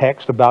those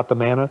texts about the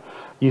manna,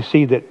 you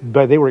see that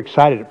they were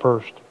excited at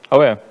first.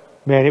 Oh yeah.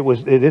 Man,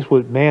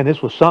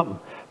 this was something.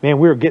 Man,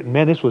 we were getting.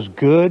 Man, this was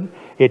good.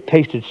 It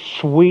tasted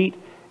sweet.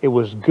 It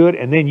was good.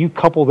 And then you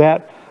couple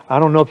that. I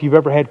don't know if you've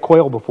ever had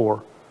quail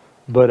before,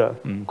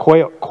 but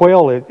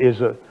quail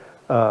is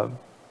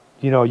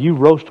You know, you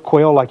roast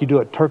quail like you do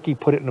a turkey,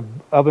 put it in the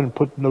oven, and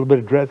put a little bit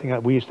of dressing on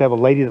it. We used to have a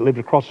lady that lived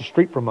across the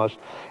street from us,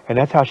 and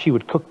that's how she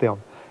would cook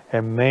them.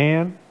 And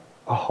man,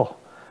 oh,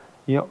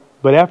 you know,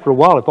 but after a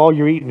while, if all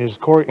you're eating is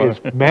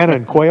manna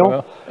and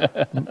quail,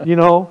 you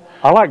know,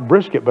 I like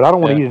brisket, but I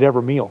don't want to eat it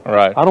every meal.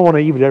 Right. I don't want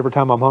to eat it every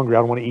time I'm hungry. I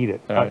don't want to eat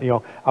it. Right. You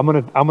know, I'm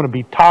gonna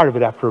be tired of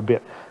it after a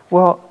bit.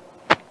 Well,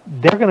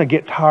 they're going to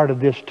get tired of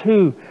this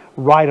too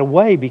right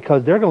away,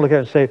 because they're going to look at it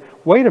and say,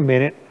 "Wait a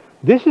minute,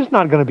 this is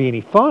not going to be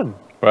any fun.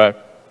 Right.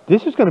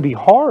 This is going to be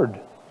hard."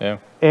 Yeah.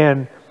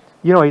 And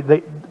you know,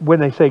 when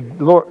they say,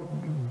 "Lord,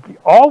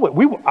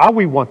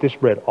 we want this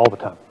bread all the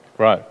time."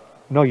 Right.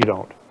 No, you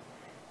don't.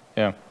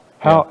 Yeah.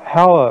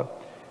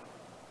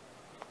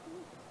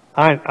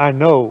 I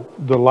know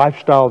the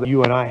lifestyle that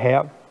you and I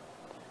have.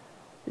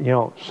 You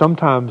know,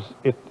 sometimes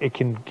it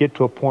can get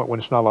to a point when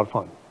it's not a lot of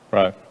fun.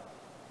 Right.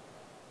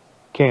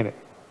 Can it?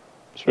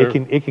 Sure.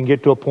 It can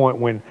get to a point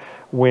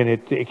when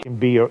it can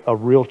be a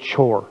real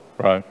chore.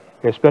 Right.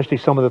 Especially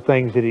some of the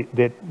things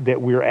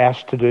that we're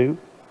asked to do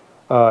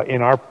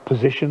in our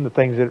position, the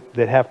things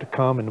that have to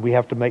come and we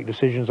have to make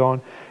decisions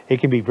on.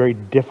 It can be very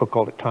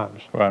difficult at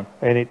times. Right.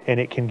 And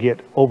it can get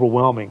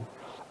overwhelming.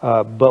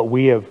 But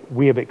we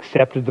have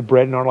accepted the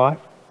bread in our life.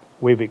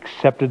 We've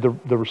accepted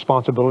the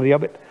responsibility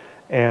of it,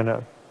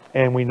 and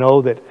we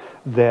know that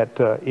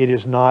it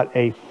is not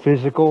a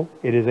physical,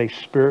 it is a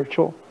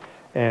spiritual,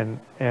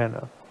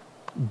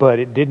 but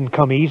it didn't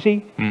come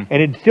easy, and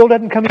it still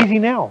doesn't come easy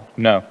now.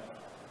 No.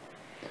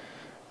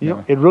 You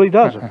know, it really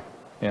doesn't.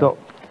 Yeah. So,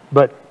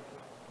 but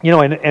you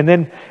know, and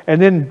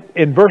then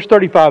in verse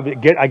 35,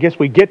 I guess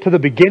we get to the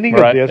beginning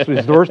of this.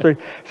 Is verse 30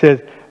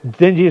 says,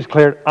 "Then Jesus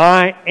declared,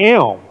 I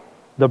am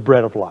the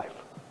bread of life.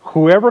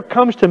 Whoever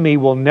comes to me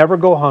will never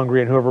go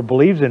hungry, and whoever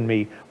believes in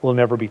me will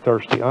never be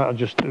thirsty." I'll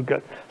just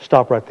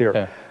stop right there.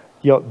 Yeah.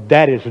 You know,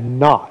 that is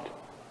not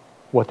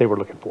what they were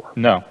looking for.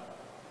 No.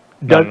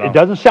 It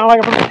doesn't sound like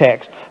it from the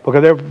text,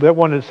 because they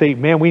wanted to say,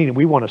 "Man,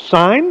 we want a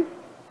sign,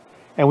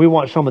 and we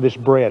want some of this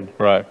bread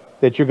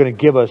that you're going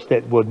to give us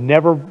that's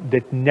never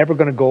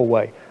going to go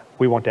away.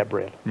 We want that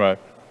bread." Right.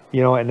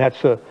 You know, and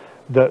that's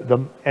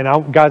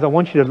guys, I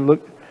want you to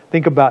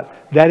think about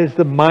that is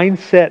the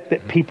mindset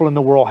that people in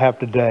the world have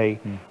today.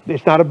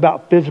 It's not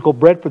about physical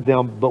bread for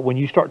them, but when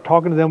you start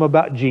talking to them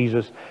about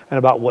Jesus and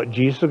about what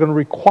Jesus is going to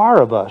require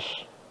of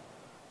us,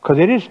 because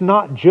it is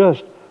not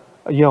just,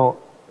 you know,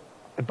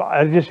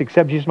 I just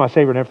accept Jesus my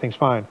Savior and everything's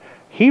fine.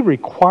 He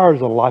requires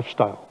a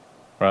lifestyle.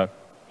 Right.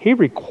 He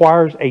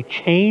requires a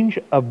change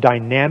of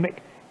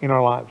dynamic in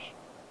our lives.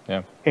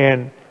 Yeah.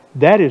 And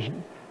that is,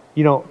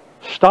 you know,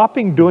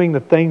 stopping doing the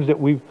things that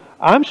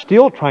I'm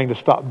still trying to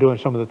stop doing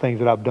some of the things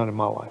that I've done in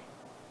my life.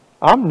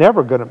 I'm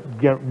never gonna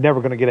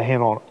get a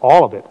hand on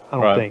all of it.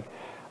 I don't think.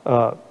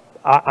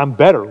 I'm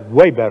better,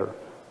 way better.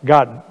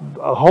 Got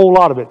a whole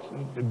lot of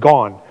it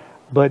gone,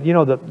 but you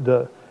know,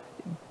 the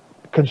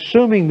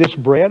consuming this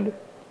bread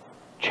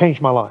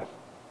changed my life.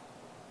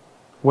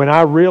 When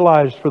I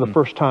realized for the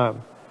first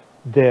time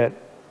that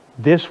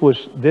this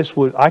was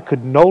I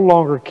could no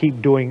longer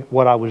keep doing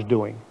what I was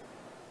doing,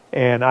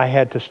 and I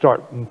had to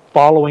start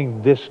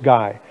following this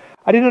guy.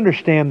 I didn't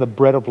understand the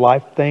bread of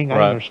life thing. I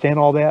didn't understand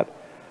all that.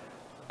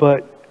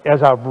 But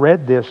as I've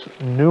read this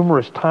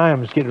numerous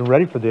times getting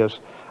ready for this,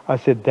 I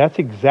said, that's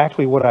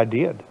exactly what I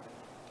did.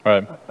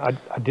 Right.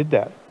 I did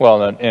that.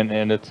 Well,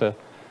 and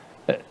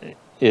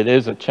it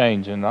is a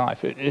change in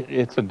life.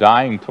 It's a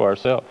dying to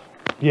ourselves.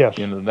 Yes.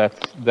 You know,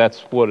 that's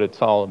what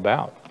it's all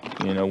about.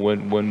 You know,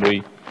 when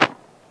we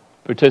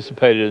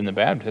participated in the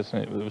baptism,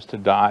 it was to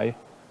die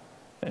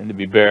and to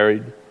be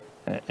buried,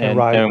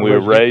 and we were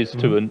raised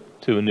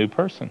to a new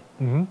person.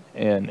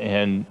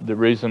 And the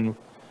reason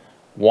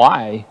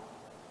why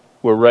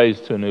we're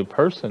raised to a new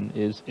person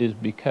is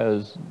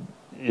because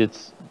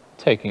it's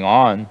taking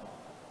on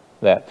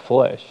that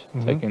flesh,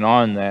 taking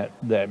on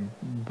that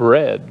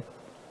bread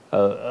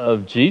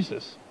of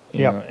Jesus,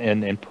 you know,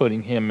 and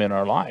putting him in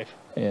our life,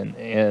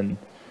 and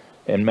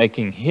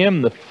making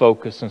him the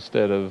focus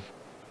instead of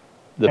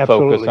the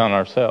focus on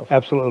ourselves.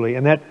 Absolutely,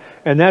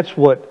 and that's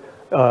what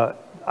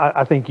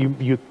I think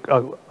you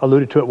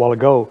alluded to it a while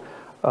ago.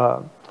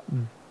 Our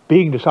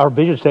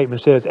vision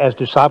statement says, as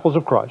disciples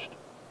of Christ.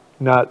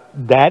 Now,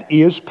 that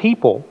is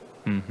people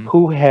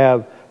who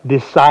have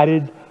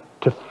decided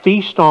to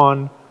feast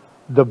on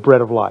the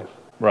bread of life.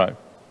 Right.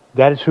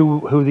 That is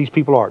who these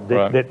people are.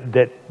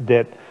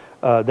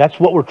 That's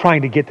what we're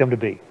trying to get them to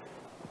be.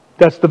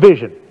 That's the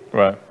vision.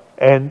 Right.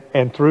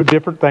 And through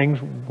different things,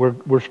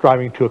 we're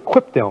striving to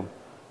equip them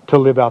to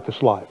live out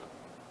this life.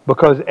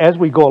 Because as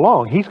we go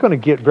along, he's going to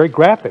get very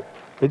graphic.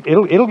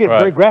 It'll get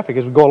very graphic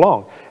as we go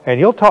along, and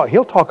he'll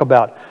talk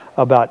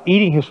about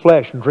eating his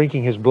flesh and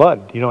drinking his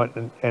blood. You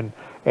know, and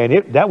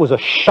that was a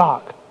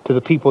shock to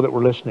the people that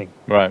were listening.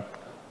 Right.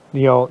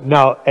 You know,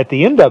 now at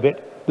the end of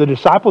it, the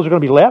disciples are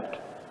going to be left,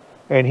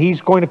 and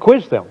he's going to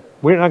quiz them.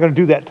 We're not going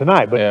to do that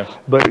tonight,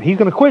 but he's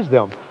going to quiz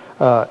them.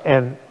 But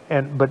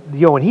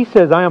you know, when he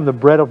says, "I am the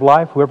bread of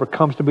life. Whoever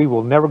comes to me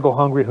will never go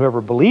hungry, and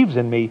whoever believes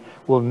in me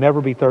will never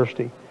be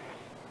thirsty."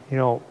 You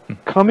know,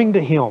 coming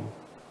to him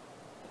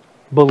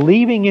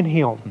Believing in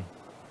Him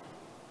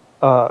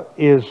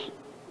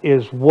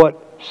is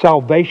what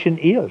salvation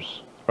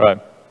is. Right.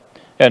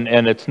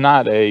 And it's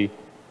not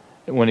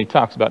when he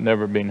talks about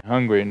never being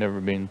hungry and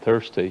never being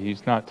thirsty,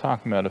 he's not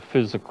talking about a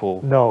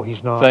physical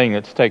he's not. thing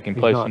that's taking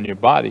place in your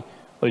body.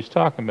 What he's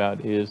talking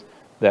about is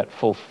that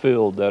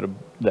fulfilled,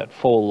 that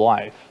full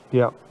life,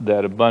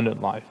 that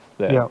abundant life,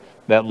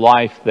 that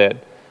life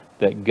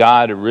that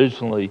God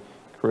originally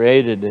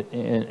created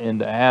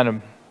into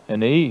Adam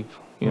and Eve.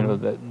 You know,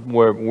 that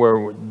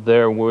where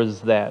there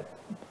was that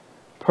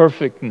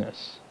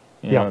perfectness,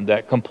 you know,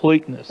 that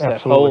completeness,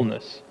 that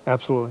wholeness.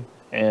 Absolutely.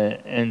 And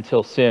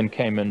until sin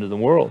came into the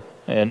world.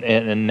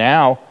 And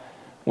now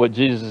what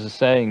Jesus is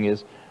saying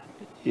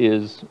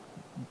is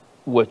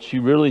what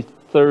you really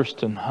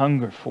thirst and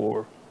hunger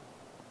for,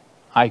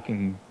 I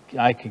can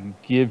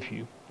give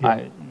you.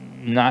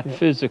 Not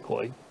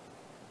physically,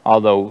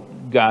 although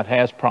God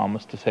has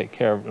promised to take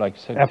care of, like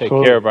you said, take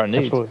care of our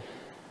needs. Absolutely.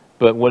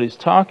 But what he's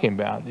talking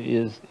about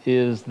is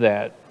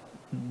that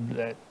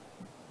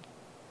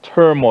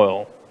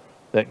turmoil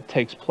that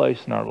takes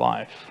place in our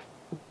life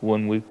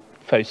when we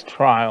face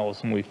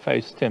trials and we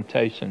face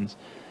temptations.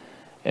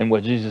 And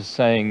what Jesus is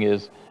saying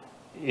is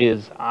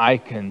I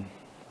can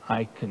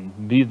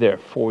be there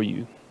for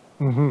you.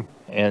 Mm-hmm.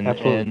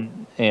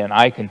 And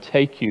I can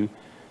take you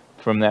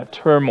from that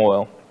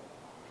turmoil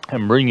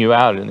and bring you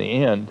out in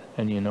the end.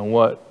 And you know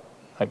what?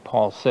 Like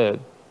Paul said,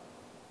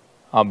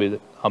 I'll be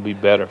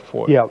better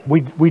for it. Yeah,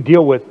 we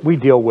deal with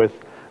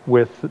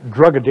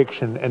drug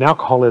addiction and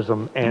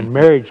alcoholism and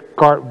marriage,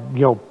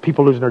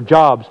 people losing their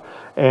jobs,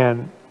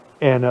 and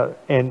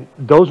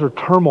those are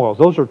turmoils,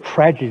 those are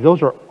tragedies,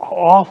 those are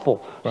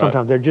awful.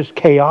 Sometimes they're just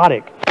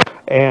chaotic,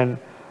 and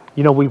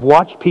we've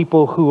watched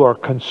people who are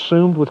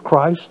consumed with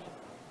Christ,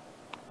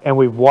 and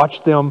we've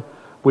watched them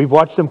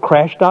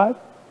crash dive,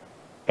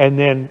 and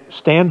then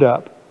stand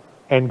up,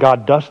 and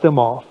God dusts them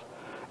off,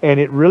 and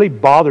it really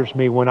bothers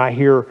me when I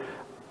hear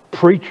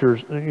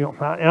preachers, and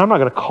I'm not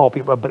going to call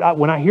people, but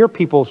when I hear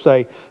people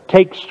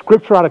take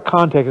Scripture out of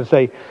context and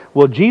say,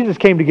 well, Jesus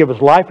came to give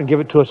us life and give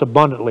it to us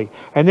abundantly,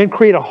 and then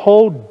create a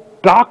whole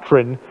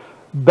doctrine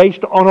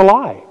based on a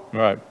lie.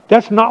 Right.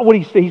 That's not what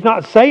he's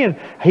not saying.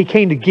 He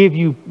came to give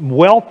you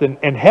wealth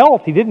and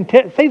health. He didn't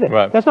say that.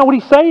 Right. That's not what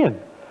he's saying.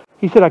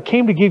 He said, I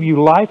came to give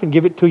you life and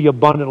give it to you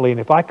abundantly. And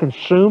if I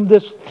consume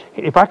this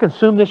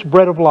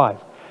bread of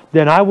life,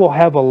 then I will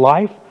have a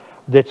life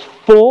that's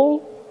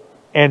full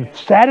and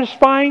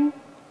satisfying,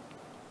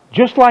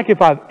 just like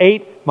if I've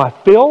ate my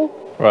fill.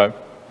 Right.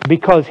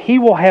 Because He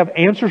will have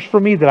answers for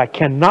me that I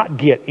cannot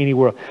get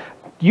anywhere.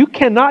 You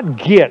cannot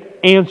get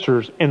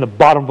answers in the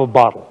bottom of a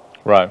bottle.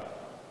 Right.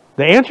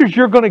 The answers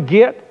you're going to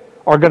get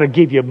are going to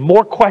give you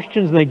more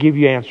questions than they give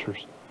you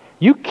answers.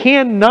 You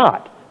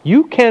cannot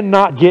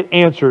get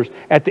answers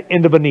at the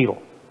end of a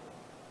needle,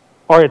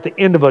 or at the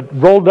end of a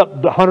rolled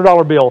up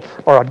 $100 bill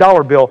or a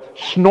dollar bill,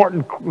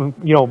 snorting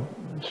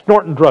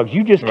drugs.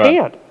 You just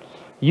can't.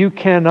 You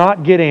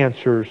cannot get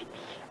answers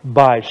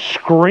by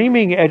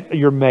screaming at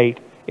your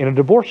mate in a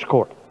divorce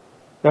court.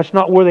 That's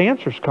not where the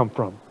answers come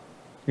from.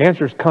 The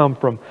answers come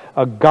from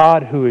a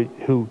God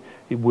who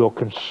will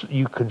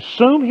you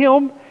consume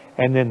Him,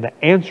 and then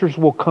the answers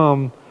will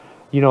come,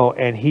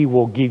 and He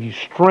will give you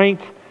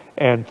strength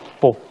and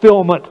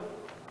fulfillment.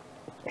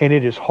 And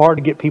it is hard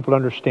to get people to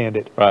understand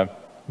it. Right.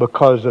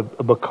 Because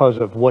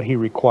of what He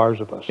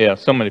requires of us. Yeah,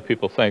 so many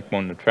people think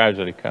when the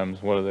tragedy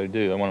comes, what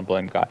do? They want to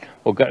blame God.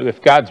 Well, God,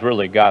 if God's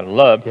really God of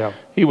love,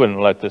 He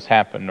wouldn't let this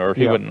happen, or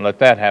He wouldn't let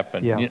that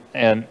happen.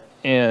 Yeah.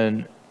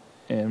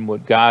 And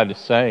what God is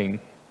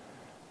saying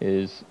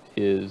is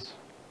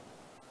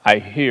I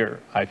hear,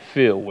 I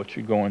feel what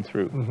you're going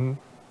through. Mm-hmm.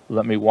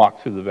 Let me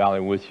walk through the valley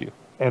with you.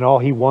 And all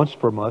He wants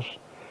from us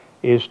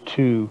is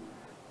to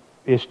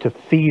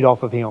feed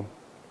off of Him.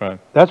 Right.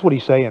 That's what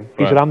He's saying.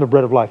 He said, I'm the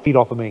bread of life. Feed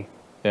off of me.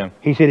 Yeah.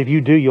 He said, if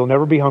you do, you'll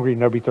never be hungry, you'll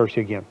never be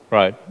thirsty again.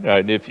 Right.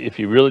 Right. If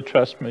you really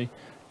trust me,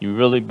 you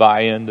really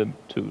buy into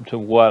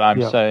what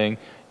I'm saying,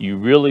 you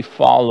really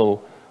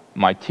follow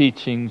my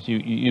teachings,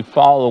 you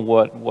follow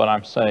what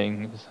I'm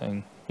saying,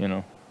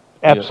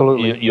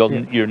 Absolutely.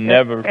 You're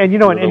never. And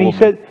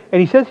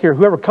he says here,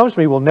 whoever comes to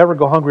me will never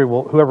go hungry.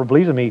 Whoever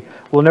believes in me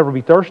will never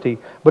be thirsty.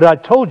 But I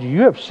told you,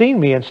 you have seen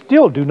me and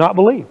still do not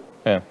believe.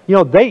 Yeah.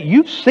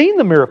 You've seen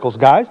the miracles,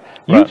 guys.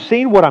 You've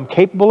seen what I'm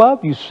capable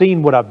of. You've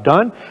seen what I've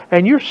done,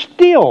 and you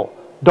still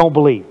don't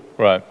believe.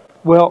 Right.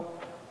 Well,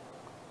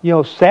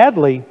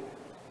 sadly,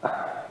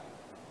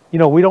 we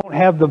don't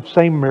have the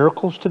same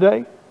miracles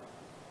today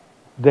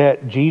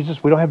that we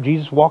don't have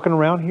Jesus walking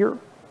around here,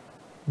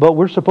 but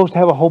we're supposed to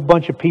have a whole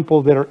bunch of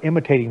people that are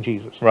imitating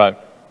Jesus. Right.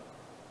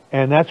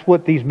 And that's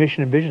what these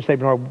mission and vision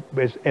statements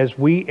are. As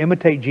we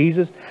imitate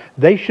Jesus,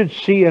 they should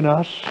see in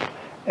us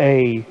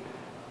a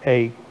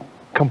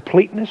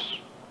completeness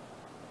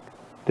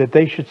that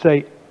they should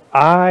say,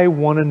 I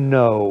want to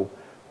know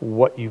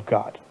what you've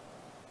got.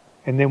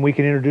 And then we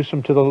can introduce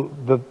them to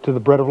the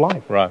bread of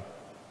life. Right.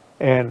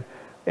 And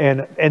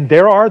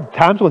there are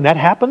times when that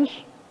happens,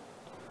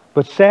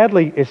 but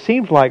sadly, it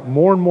seems like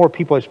more and more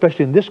people,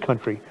 especially in this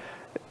country,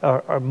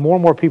 more and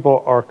more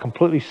people are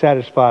completely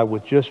satisfied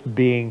with just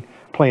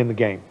playing the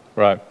game.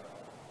 Right.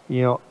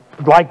 You know,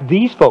 like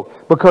these folks,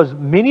 because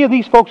many of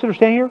these folks that are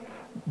standing here,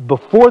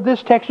 before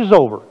this text is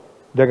over,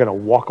 they're going to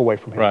walk away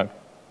from him. Right.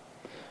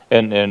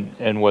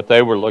 And what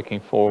they were looking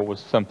for was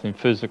something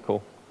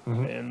physical,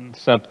 and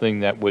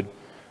something that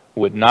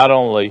would not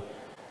only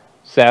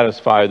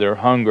satisfy their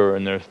hunger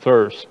and their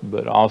thirst,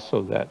 but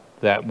also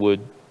that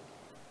would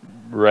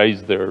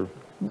raise their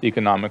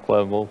economic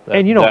level,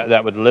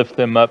 that would lift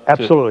them up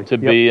to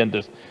be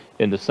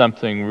into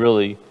something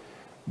really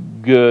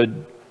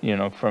good, you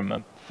know, from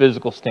a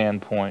physical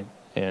standpoint.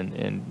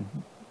 And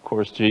of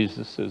course,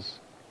 Jesus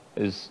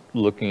is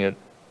looking at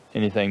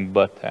anything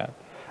but that.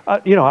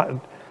 You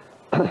know,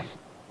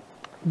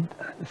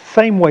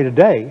 same way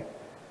today,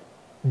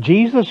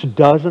 Jesus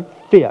doesn't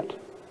fit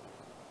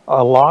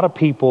a lot of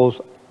people's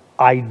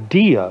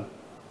idea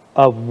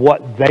of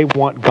what they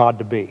want God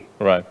to be.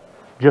 Right.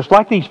 Just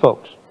like these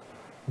folks.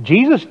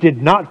 Jesus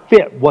did not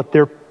fit what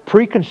their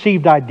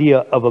preconceived idea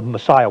of a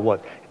Messiah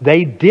was.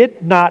 They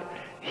did not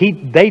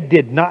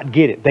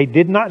get it. They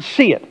did not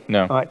see it.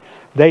 No. All right?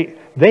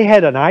 They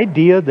had an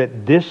idea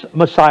that this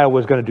Messiah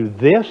was going to do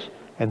this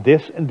and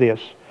this and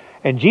this.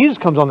 And Jesus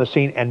comes on the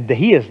scene, and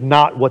he is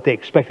not what they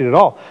expected at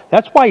all.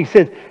 That's why he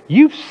says,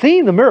 "You've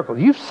seen the miracles.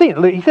 You've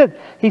seen it."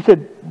 He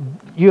said,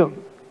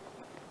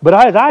 but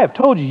as I have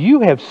told you, you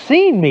have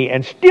seen me,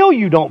 and still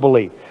you don't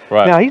believe.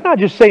 Right. Now, he's not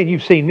just saying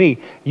you've seen me.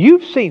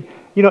 You've seen,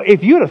 you know,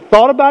 if you'd have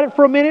thought about it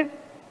for a minute,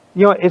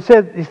 you know, he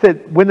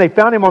said when they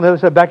found him on the other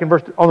side, back in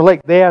on the lake,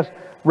 they asked,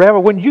 "Rabbi,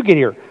 when did you get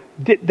here?"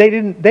 They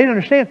didn't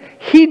understand.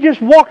 He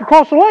just walked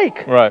across the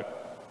lake. Right.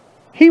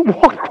 He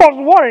walked across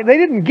the water, and they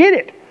didn't get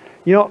it.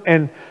 You know,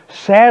 and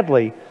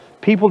sadly,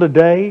 people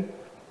today,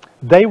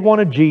 they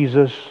want a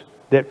Jesus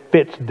that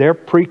fits their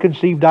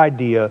preconceived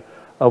idea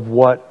of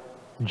what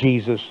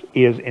Jesus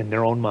is in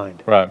their own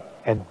mind. Right.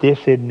 And this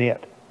isn't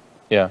it.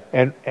 Yeah.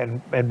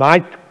 And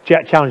my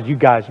challenge to you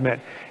guys,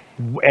 man,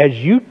 as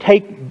you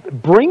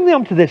bring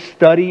them to this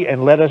study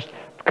and let us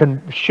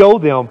show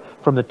them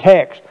from the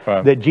text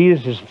that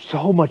Jesus is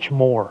so much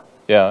more.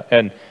 Yeah,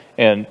 and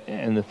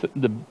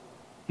the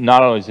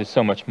not only is he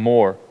so much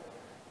more,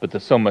 but the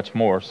so much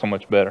more, so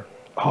much better.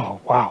 Oh,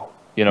 wow.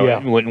 You know,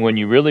 when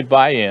you really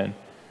buy in,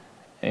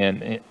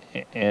 and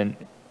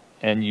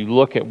you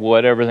look at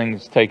what everything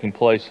that's taking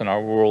place in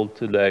our world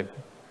today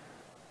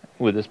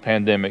with this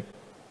pandemic,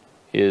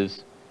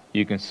 is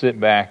you can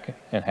sit back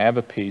and have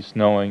a peace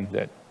knowing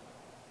that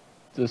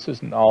this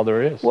isn't all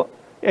there is. Well,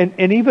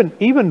 and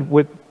even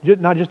with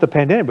not just the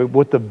pandemic, but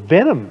with the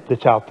venom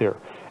that's out there.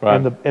 Right.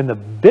 And the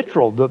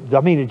vitriol, their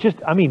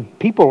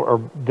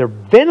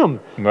venom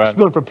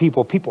spilling from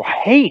people. People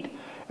hate,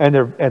 and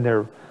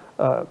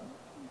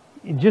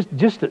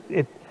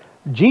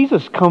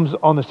Jesus comes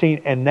on the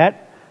scene, and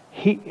that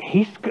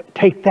he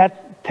takes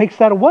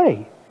that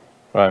away.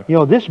 Right. You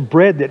know, this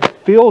bread that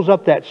fills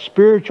up that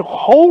spiritual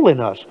hole in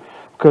us.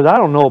 Because I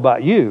don't know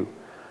about you,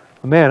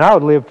 man, I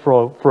would live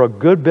for a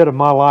good bit of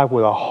my life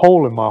with a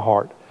hole in my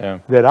heart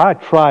that I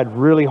tried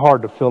really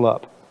hard to fill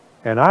up.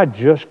 And I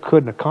just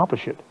couldn't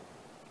accomplish it.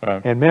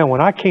 Right. And man,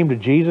 when I came to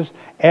Jesus,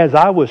 as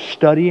I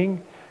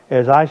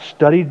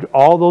studied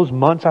all those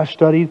months I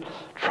studied,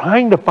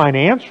 trying to find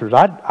answers,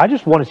 I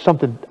just wanted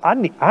something. I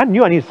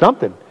knew I needed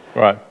something.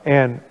 Right.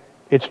 And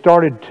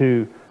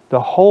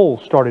the hole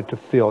started to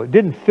fill. It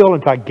didn't fill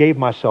until I gave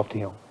myself to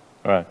Him.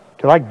 Right.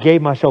 Till I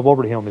gave myself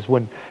over to Him is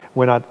when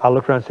I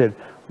looked around and said,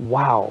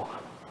 wow,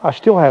 I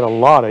still had a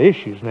lot of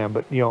issues, man,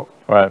 but you know.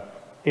 Right.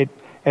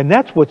 And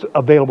that's what's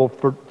available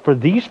for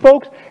these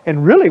folks,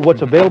 and really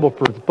what's available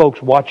for the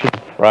folks watching.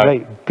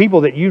 Right.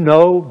 People that you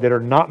know that are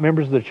not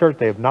members of the church.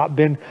 They have not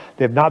been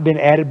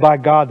added by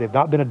God. They've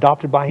not been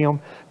adopted by Him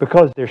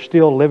because they're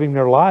still living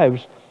their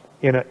lives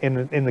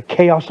in the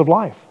chaos of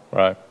life.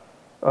 Right.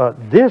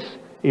 This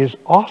is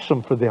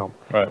awesome for them.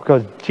 Right.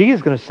 Because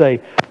Jesus is going to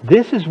say,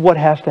 this is what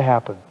has to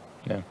happen.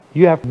 Yeah.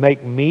 You have to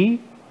make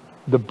me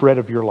the bread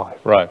of your life.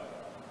 Right.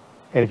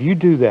 And if you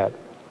do that,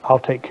 I'll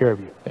take care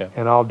of you,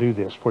 and I'll do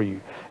this for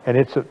you. And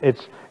it's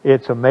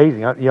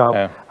amazing.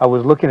 I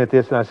was looking at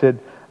this and I said,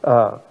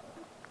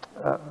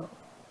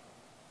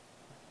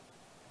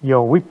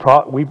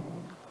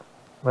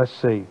 let's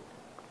see,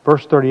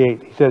 verse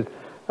 38. He says,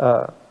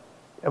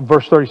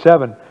 verse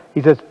 37.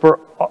 He says, "For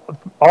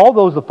all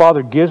those the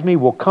Father gives me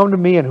will come to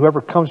me, and whoever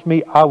comes to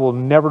me, I will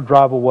never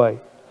drive away.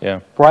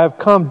 Yeah. For I have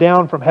come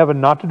down from heaven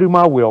not to do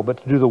my will,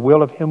 but to do the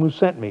will of Him who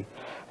sent me.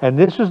 And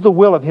this is the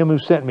will of Him who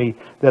sent me,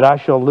 that I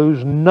shall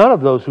lose none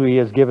of those who He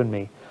has given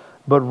me,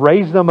 but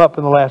raise them up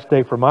in the last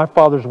day. For my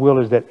Father's will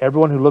is that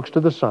everyone who looks to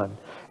the Son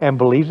and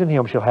believes in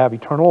Him shall have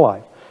eternal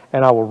life,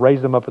 and I will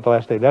raise them up at the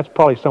last day." That's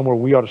probably somewhere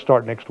we ought to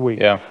start next week.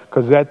 Yeah.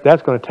 Because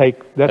that's going to take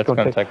a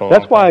long time.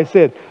 That's why I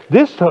said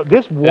this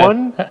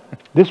one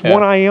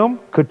I am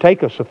could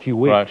take us a few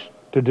weeks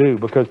to do,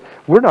 because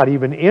we're not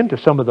even into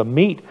some of the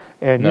meat,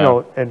 and you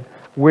know, and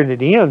when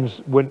it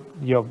ends,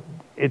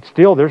 it's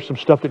still, there's some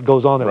stuff that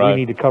goes on that we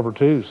need to cover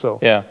too. So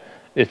yeah,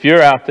 if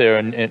you're out there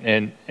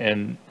and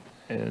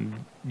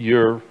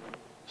you're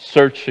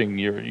searching,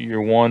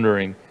 you're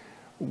wondering,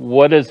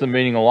 what is the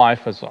meaning of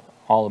life is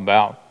all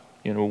about?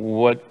 You know,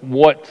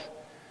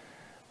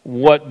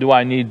 what do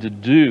I need to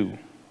do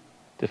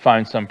to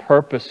find some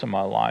purpose in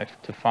my life,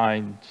 to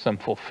find some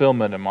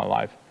fulfillment in my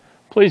life?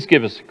 Please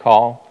give us a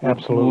call.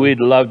 Absolutely. We'd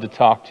love to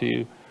talk to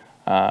you.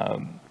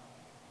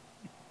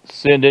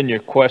 Send in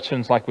your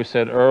questions, like we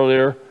said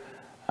earlier.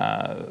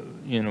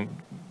 You know,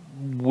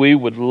 we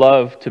would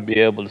love to be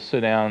able to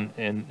sit down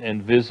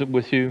and visit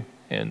with you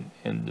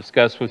and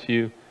discuss with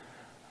you,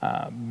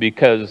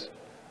 because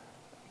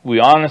we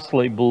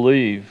honestly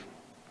believe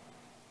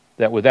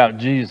that without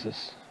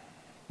Jesus,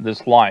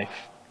 this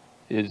life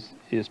is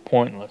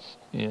pointless.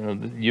 You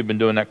know, you've been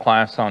doing that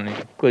class on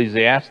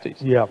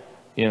Ecclesiastes. Yeah.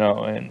 You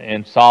know,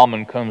 and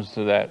Solomon comes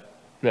to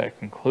that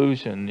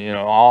conclusion. You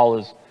know, all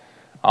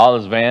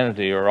is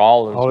vanity, or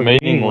all is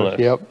meaningless.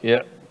 Yep.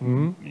 Yep.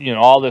 Mm-hmm. You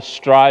know, all this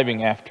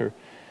striving after,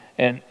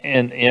 and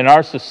in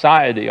our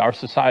society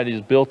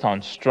is built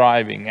on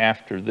striving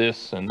after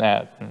this and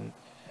that, and,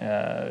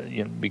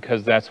 you know,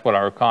 because that's what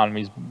our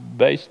economy is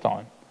based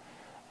on,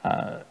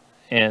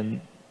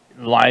 and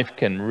life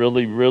can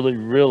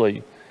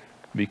really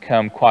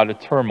become quite a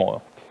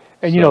turmoil.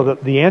 And you know,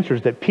 the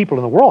answers that people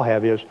in the world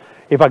have is,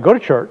 if I go to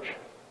church,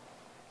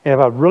 and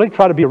if I really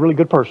try to be a really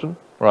good person,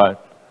 right,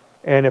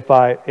 and if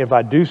I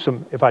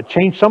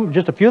change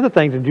just a few of the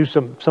things and do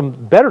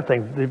some better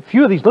things, a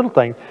few of these little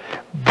things,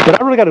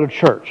 but I really got to go to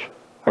church.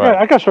 Right.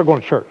 I got to start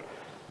going to church.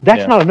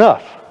 That's not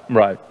enough.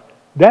 Right.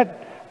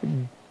 That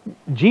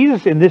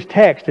Jesus in this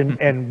text,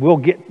 and we'll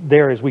get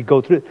there as we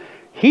go through it,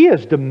 he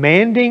is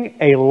demanding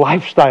a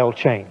lifestyle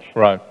change.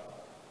 Right.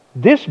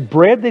 This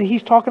bread that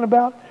he's talking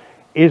about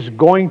is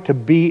going to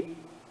be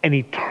an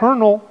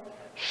eternal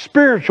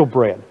spiritual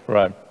bread.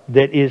 Right.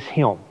 That is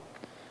him.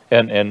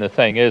 And the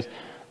thing is,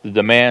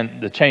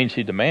 the change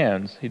he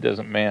demands, he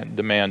doesn't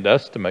demand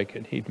us to make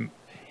it.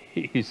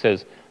 He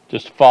says,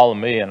 just follow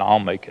me and I'll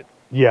make it.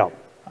 Yeah.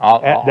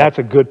 That's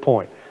a good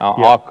point.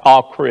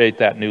 I'll create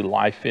that new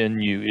life in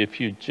you if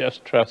you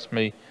just trust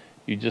me,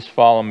 you just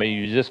follow me,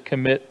 you just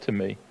commit to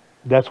me.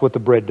 That's what the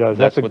bread does.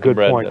 That's a good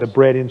point. The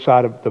bread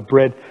inside of the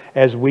bread,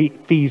 as we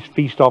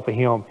feast off of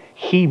him,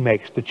 he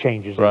makes the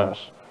changes in us.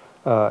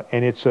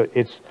 And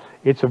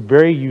it's a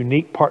very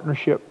unique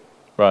partnership.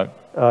 Right.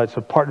 It's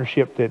a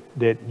partnership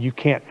that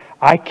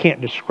I can't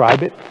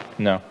describe it.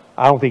 No.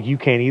 I don't think you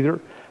can either.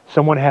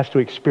 Someone has to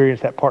experience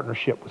that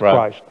partnership with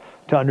Christ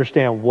to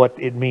understand what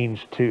it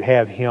means to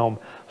have him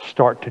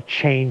start to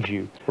change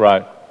you.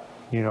 Right.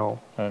 You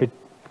know. Right.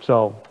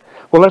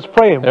 Well, let's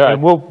pray,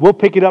 and we'll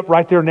pick it up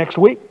right there next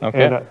week.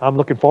 Okay. And I'm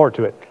looking forward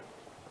to it.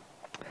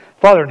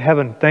 Father in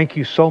heaven, thank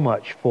you so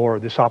much for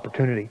this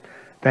opportunity.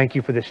 Thank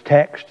you for this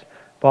text.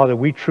 Father,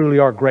 we truly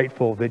are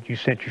grateful that you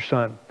sent your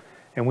son.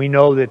 And we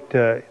know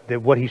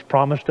that what he's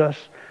promised us,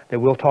 that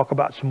we'll talk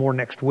about some more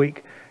next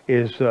week,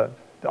 is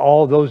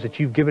all those that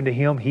you've given to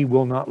him, he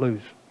will not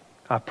lose.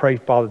 I pray,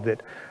 Father,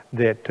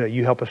 that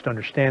you help us to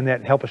understand that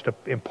and help us to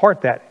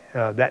impart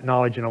that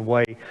knowledge in a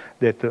way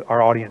that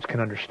our audience can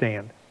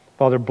understand.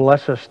 Father,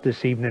 bless us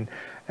this evening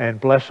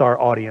and bless our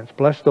audience.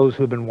 Bless those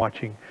who have been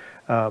watching.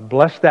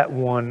 Bless that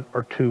one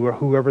or two or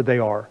whoever they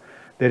are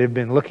that have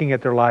been looking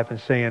at their life and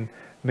saying,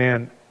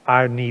 man,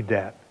 I need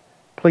that.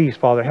 Please,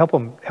 Father, help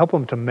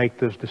them to make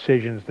those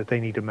decisions that they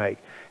need to make.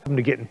 Help them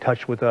to get in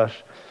touch with us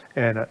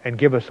and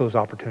give us those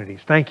opportunities.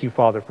 Thank you,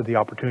 Father, for the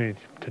opportunity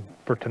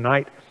for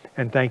tonight.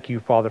 And thank you,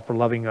 Father, for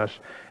loving us.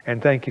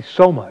 And thank you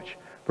so much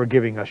for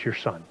giving us your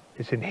Son.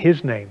 It's in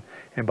his name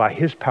and by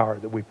his power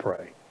that we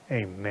pray.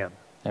 Amen.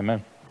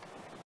 Amen.